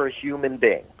not for a human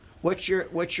being. What's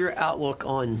your outlook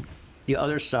on the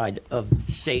other side of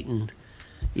Satan?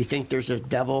 You think there's a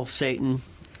devil, Satan?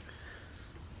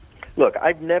 Look,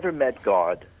 I've never met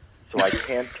God, so I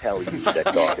can't tell you that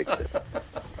God exists.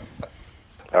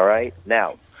 All right?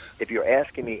 Now, if you're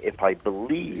asking me if I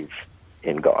believe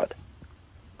in God,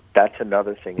 that's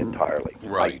another thing entirely.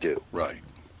 Right. I do. Right.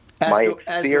 My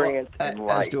experience in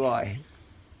life. As do I.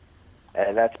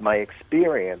 And that's my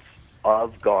experience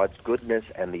of God's goodness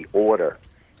and the order.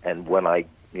 And when I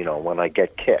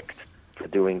get kicked for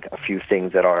doing a few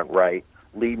things that aren't right,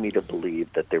 lead me to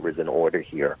believe that there is an order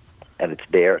here, and it's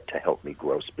there to help me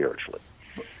grow spiritually.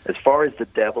 As far as the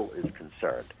devil is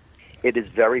concerned, it is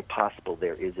very possible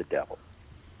there is a devil.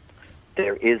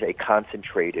 There is a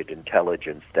concentrated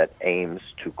intelligence that aims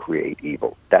to create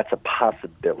evil. That's a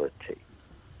possibility.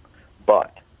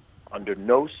 But under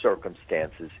no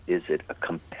circumstances is it a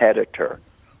competitor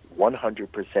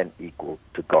 100% equal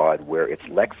to God, where it's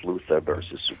Lex Luthor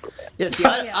versus Superman. Yeah, see,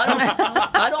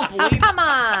 I don't believe. Come on.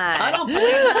 I don't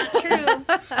believe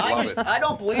Not true. I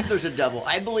don't believe there's a devil.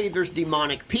 I believe there's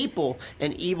demonic people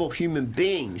and evil human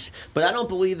beings, but I don't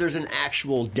believe there's an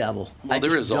actual devil. Well,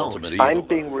 there is ultimate evil. I'm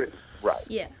being right.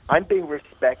 Yeah. I'm being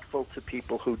respectful to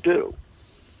people who do.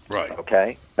 Right.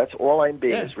 Okay? That's all I'm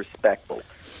being is respectful.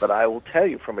 But I will tell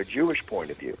you from a Jewish point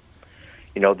of view,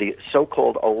 the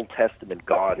so-called Old Testament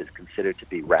God is considered to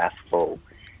be wrathful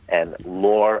and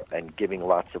law and giving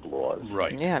lots of laws.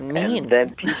 Right. Yeah, mean. And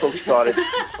then people started to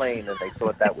complain, and they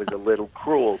thought that was a little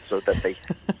cruel, so that they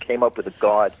came up with a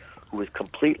God who was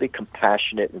completely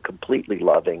compassionate and completely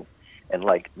loving, and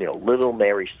little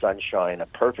Mary Sunshine, a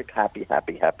perfect, happy,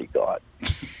 happy, happy God.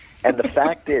 And the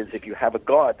fact is, if you have a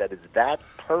God that is that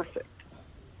perfect,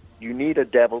 you need a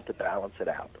devil to balance it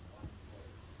out.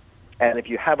 And if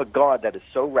you have a God that is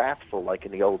so wrathful, like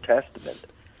in the Old Testament,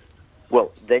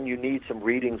 well, then you need some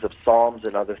readings of Psalms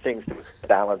and other things to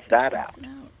balance that out.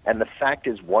 And the fact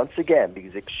is, once again,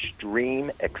 these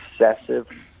extreme, excessive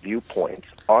viewpoints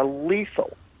are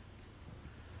lethal.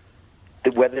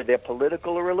 Whether they're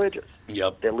political or religious,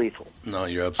 they're lethal. No,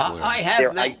 you're absolutely right.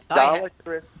 They're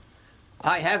idolatrous.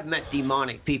 I have met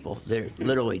demonic people. They're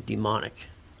literally demonic.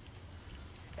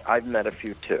 I've met a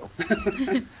few too.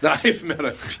 I've met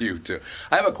a few too.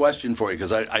 I have a question for you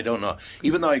because I don't know.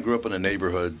 Even though I grew up in a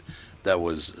neighborhood that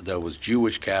was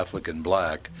Jewish, Catholic, and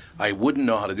black, I wouldn't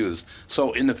know how to do this.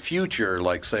 So in the future,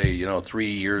 like say 3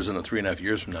 years and 3.5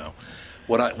 years from now,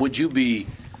 would you be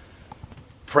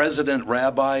president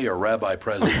rabbi or rabbi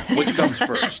president? Which comes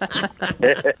first?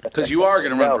 Because you are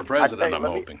going to run for president, I'm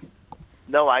hoping.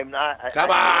 No, I'm not. Come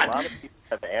on! A lot of people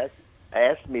have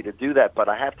asked me to do that, but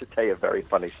I have to tell you a very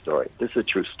funny story. This is a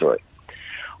true story.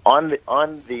 On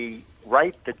the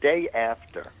day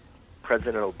after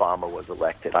President Obama was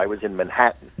elected, I was in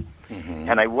Manhattan,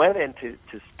 and I went in to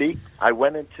speak. I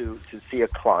went in to see a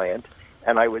client,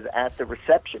 and I was at the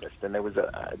receptionist, and there was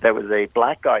a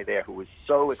black guy there who was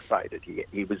so excited.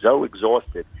 He was so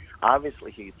exhausted.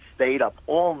 Obviously, he stayed up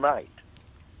all night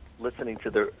listening to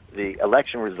the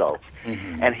election results,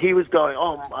 and he was going,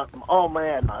 oh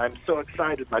man, I'm so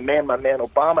excited, my man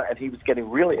Obama, and he was getting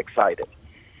really excited.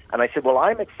 And I said, well,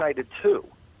 I'm excited too.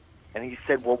 And he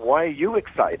said, well, why are you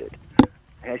excited?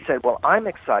 And I said, well, I'm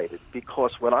excited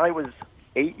because when I was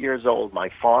 8 years old, my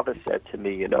father said to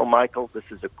me, Michael,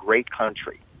 this is a great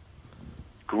country.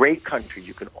 Great country.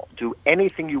 You can do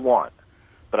anything you want.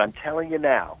 But I'm telling you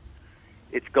now,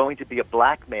 it's going to be a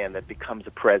black man that becomes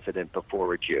a president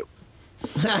before a Jew.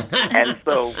 And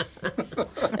so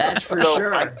that's for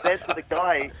sure. I said to the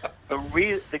guy,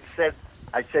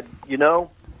 I said,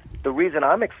 the reason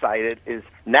I'm excited is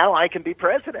now I can be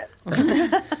president.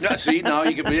 Yeah, see, now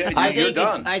you can be. You're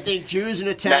done. I think Jews and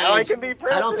Italians. Now I can be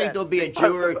president. I don't think there'll be a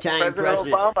Jew or Italian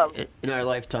president in our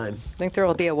lifetime. Think there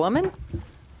will be a woman?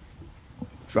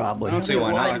 Probably. I don't see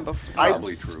why not.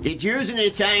 Probably true. The Jews and the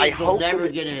Italians will never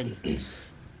get in.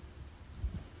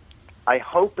 I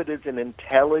hope it is an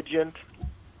intelligent,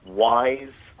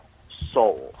 wise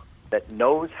soul that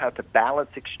knows how to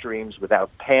balance extremes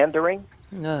without pandering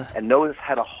and knows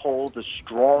how to hold a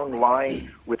strong line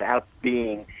without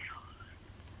being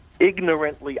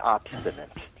ignorantly obstinate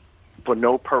for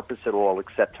no purpose at all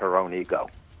except her own ego.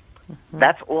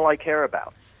 That's all I care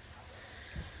about.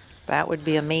 That would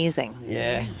be amazing.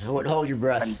 Yeah, I wouldn't hold your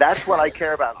breath. And that's what I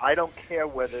care about. I don't care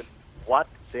what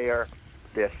their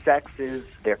sex is,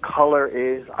 their color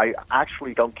is. I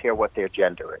actually don't care what their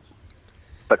gender is.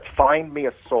 But find me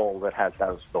a soul that has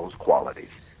those qualities,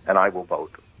 and I will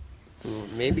vote.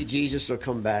 Maybe Jesus will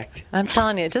come back. I'm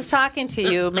telling you, just talking to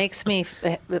you makes me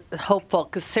hopeful.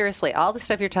 Because seriously, all the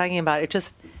stuff you're talking about, it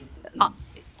just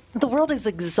the world is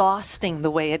exhausting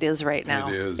the way it is right now.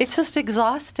 It is. It's just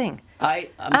exhausting. I'm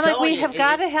like, we have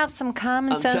got to have some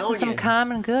common sense and some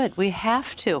common good. We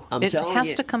have to. It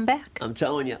has to come back. I'm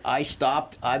telling you, I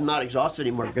stopped. I'm not exhausted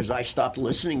anymore because I stopped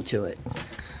listening to it.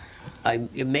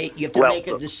 You have to make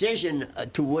a decision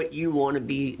to what you want to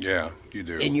be. Yeah, you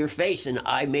do. In your face, and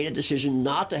I made a decision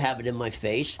not to have it in my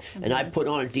face, and I put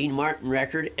on a Dean Martin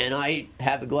record, and I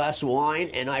have a glass of wine,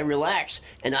 and I relax,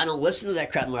 and I don't listen to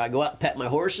that crap anymore. I go out and pet my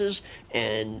horses,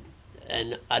 and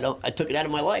I took it out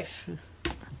of my life.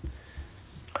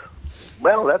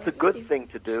 Well, that's a good thing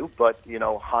to do, but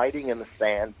hiding in the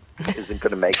sand isn't going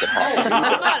to make it happen.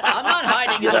 I'm not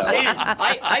hiding in the sand.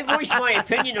 I voice my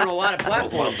opinion on a lot of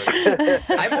platforms.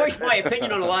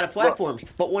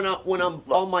 But when I'm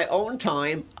on my own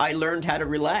time, I learned how to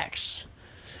relax.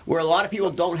 Where a lot of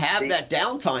people don't have that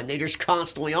downtime, they're just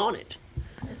constantly on it.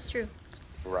 That's true.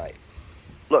 Right.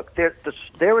 Look, there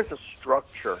is a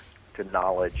structure to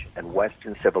knowledge and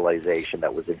Western civilization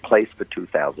that was in place for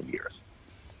 2,000 years.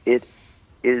 It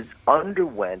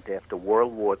underwent after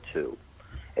World War II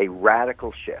a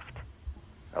radical shift.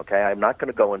 Okay, I'm not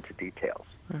going to go into details.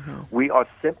 We are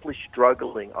simply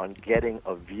struggling on getting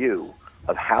a view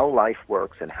of how life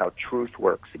works and how truth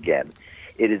works again.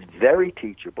 It is very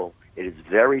teachable. It is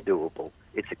very doable.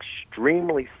 It's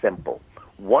extremely simple.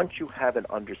 Once you have an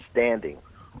understanding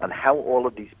on how all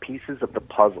of these pieces of the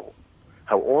puzzle,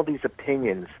 how all these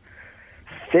opinions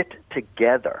fit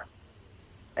together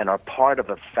and are part of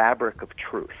a fabric of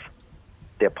truth,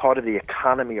 they're part of the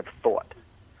economy of thought,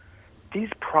 these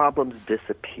problems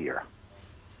disappear.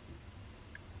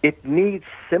 It needs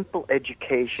simple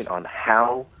education on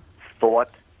how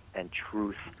thought and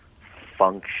truth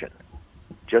function.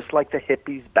 Just like the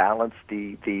hippies balanced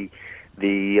the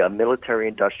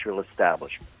military-industrial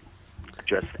establishment,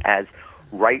 just as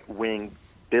right-wing,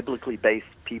 biblically-based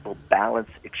people balance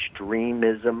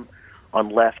extremism on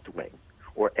left-wing,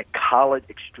 or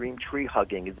extreme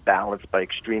tree-hugging is balanced by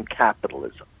extreme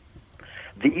capitalism.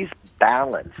 These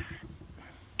balance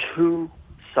two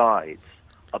sides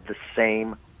of the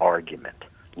same argument.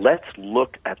 Let's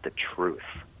look at the truth.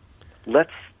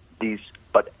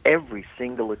 But every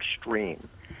single extreme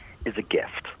is a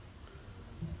gift.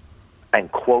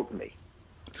 And quote me.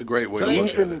 It's a great way to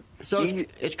look at it. So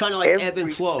it's kind of like ebb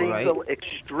and flow, right?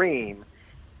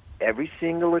 Every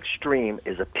single extreme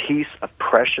is a piece of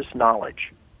precious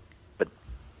knowledge, but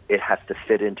it has to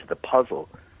fit into the puzzle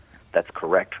that's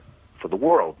correct for the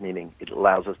world, meaning it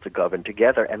allows us to govern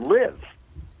together and live.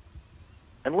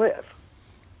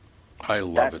 I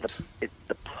love it.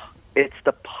 It's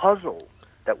the puzzle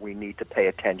that we need to pay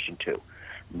attention to.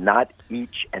 Not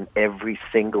each and every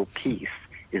single piece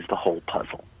is the whole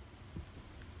puzzle.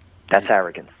 That's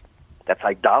arrogance. That's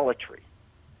idolatry.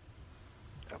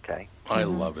 Okay? I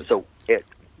love it. So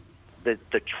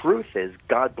the truth is,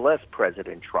 God bless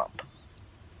President Trump.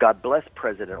 God bless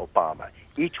President Obama.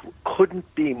 Each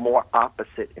couldn't be more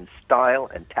opposite in style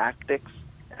and tactics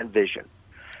and vision.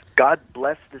 God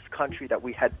bless this country that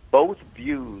we had both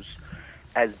views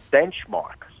as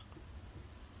benchmarks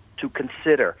to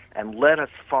consider, and let us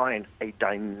find a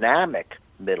dynamic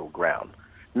middle ground,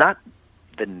 not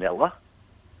vanilla,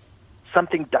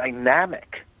 something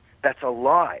dynamic that's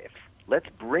alive. Let's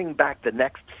bring back the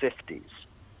next 50s,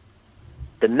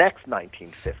 the next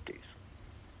 1950s,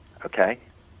 okay,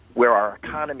 where our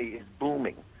economy is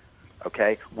booming,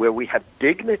 okay, where we have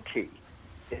dignity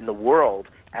in the world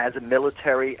as a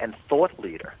military and thought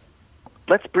leader.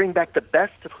 Let's bring back the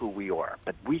best of who we are,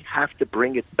 but we have to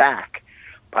bring it back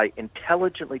by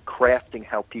intelligently crafting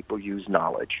how people use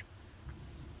knowledge.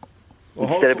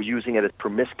 instead of using it as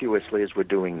promiscuously as we're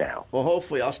doing now. Well,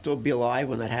 hopefully I'll still be alive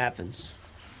when that happens.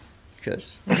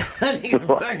 Because I think I'm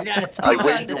running out of time. I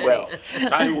wish you well.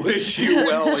 I wish you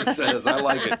well, he says. I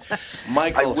like it.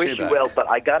 Michael I wish you Shevack. well, but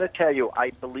I got to tell you,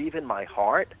 I believe in my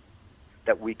heart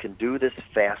that we can do this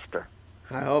faster.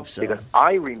 I hope so. Because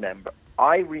I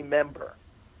remember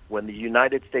when the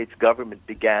United States government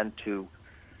began to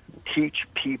teach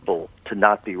people to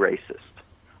not be racist.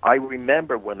 I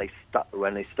remember when they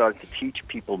started to teach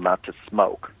people not to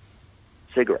smoke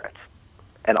cigarettes.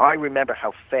 And I remember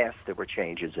how fast there were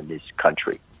changes in this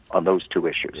country on those two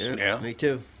issues. Yeah. Me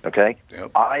too. Okay?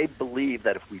 Yep. I believe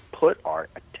that if we put our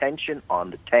attention on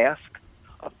the task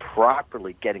of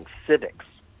properly getting civics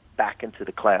back into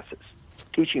the classes,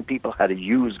 teaching people how to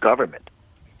use government,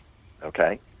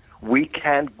 okay, we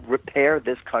can repair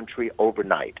this country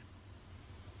overnight.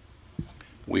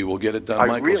 We will get it done, I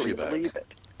Michael really Shevack. believe it.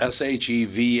 Shevack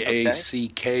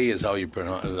is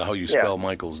how you spell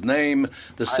Michael's name.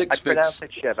 The Six I pronounce it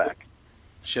Shevack.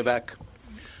 Shevack.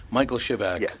 Michael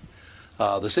Shevack.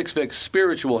 Yeah. The Six Fix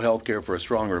Spiritual Healthcare for a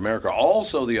Stronger America.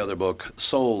 Also the other book,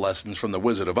 Soul Lessons from the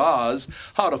Wizard of Oz,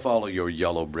 How to Follow Your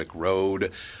Yellow Brick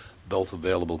Road. Both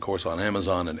available, of course, on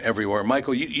Amazon and everywhere.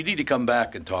 Michael, you need to come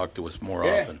back and talk to us more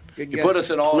often. You put us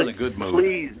all in a good mood.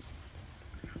 Please.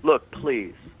 Look,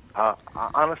 please.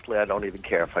 Honestly, I don't even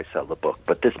care if I sell the book,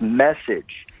 but this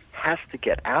message has to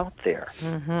get out there.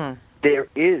 Mm-hmm. There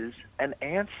is an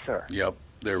answer. Yep,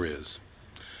 there is.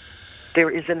 There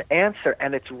is an answer,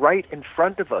 and it's right in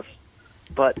front of us.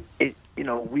 But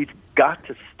we've got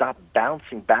to stop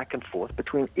bouncing back and forth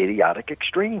between idiotic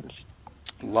extremes.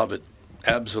 Love it.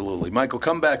 Absolutely. Michael,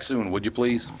 come back soon, would you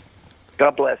please?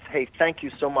 God bless. Hey, thank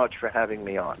you so much for having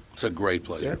me on. It's a great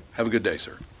pleasure. Have a good day,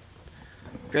 sir.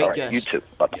 Great All right, guest. you too.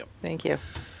 Bye-bye. Yep. Thank you.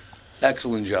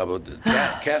 Excellent job.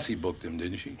 Cassie booked him,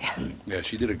 didn't she? Yeah,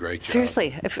 she did a great job.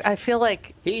 Seriously, I feel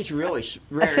like he's really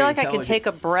I feel like I can take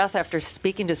a breath after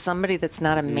speaking to somebody that's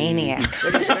not a maniac.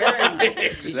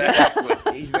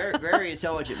 Exactly. He's very, very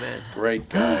intelligent man. Great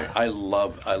guy. I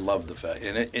love the fact,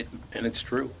 and it's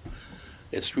true.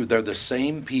 It's true. They're the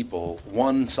same people.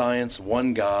 One science,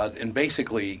 one God, and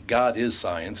basically God is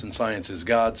science, and science is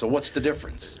God. So what's the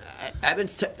difference?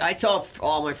 I tell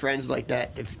all my friends like that.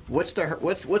 What's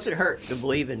it hurt to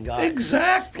believe in God?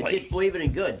 Exactly. Just believing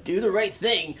in good. Do the right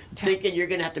thing, thinking you're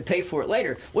going to have to pay for it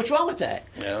later. What's wrong with that?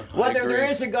 Yeah. Whether there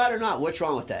is a God or not, what's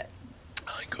wrong with that?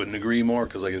 I couldn't agree more.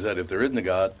 Because, like I said, if there isn't a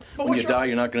God, But when you die,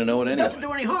 you're not going to know it It anyway. doesn't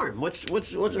do any harm. What's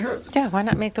it hurt? Yeah, why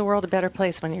not make the world a better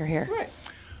place when you're here? Right.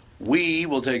 We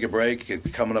will take a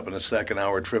break. Coming up in the second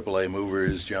hour, AAA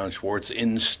Movers, John Schwartz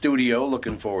in studio.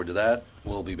 Looking forward to that.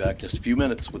 We'll be back in just a few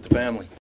minutes with the family.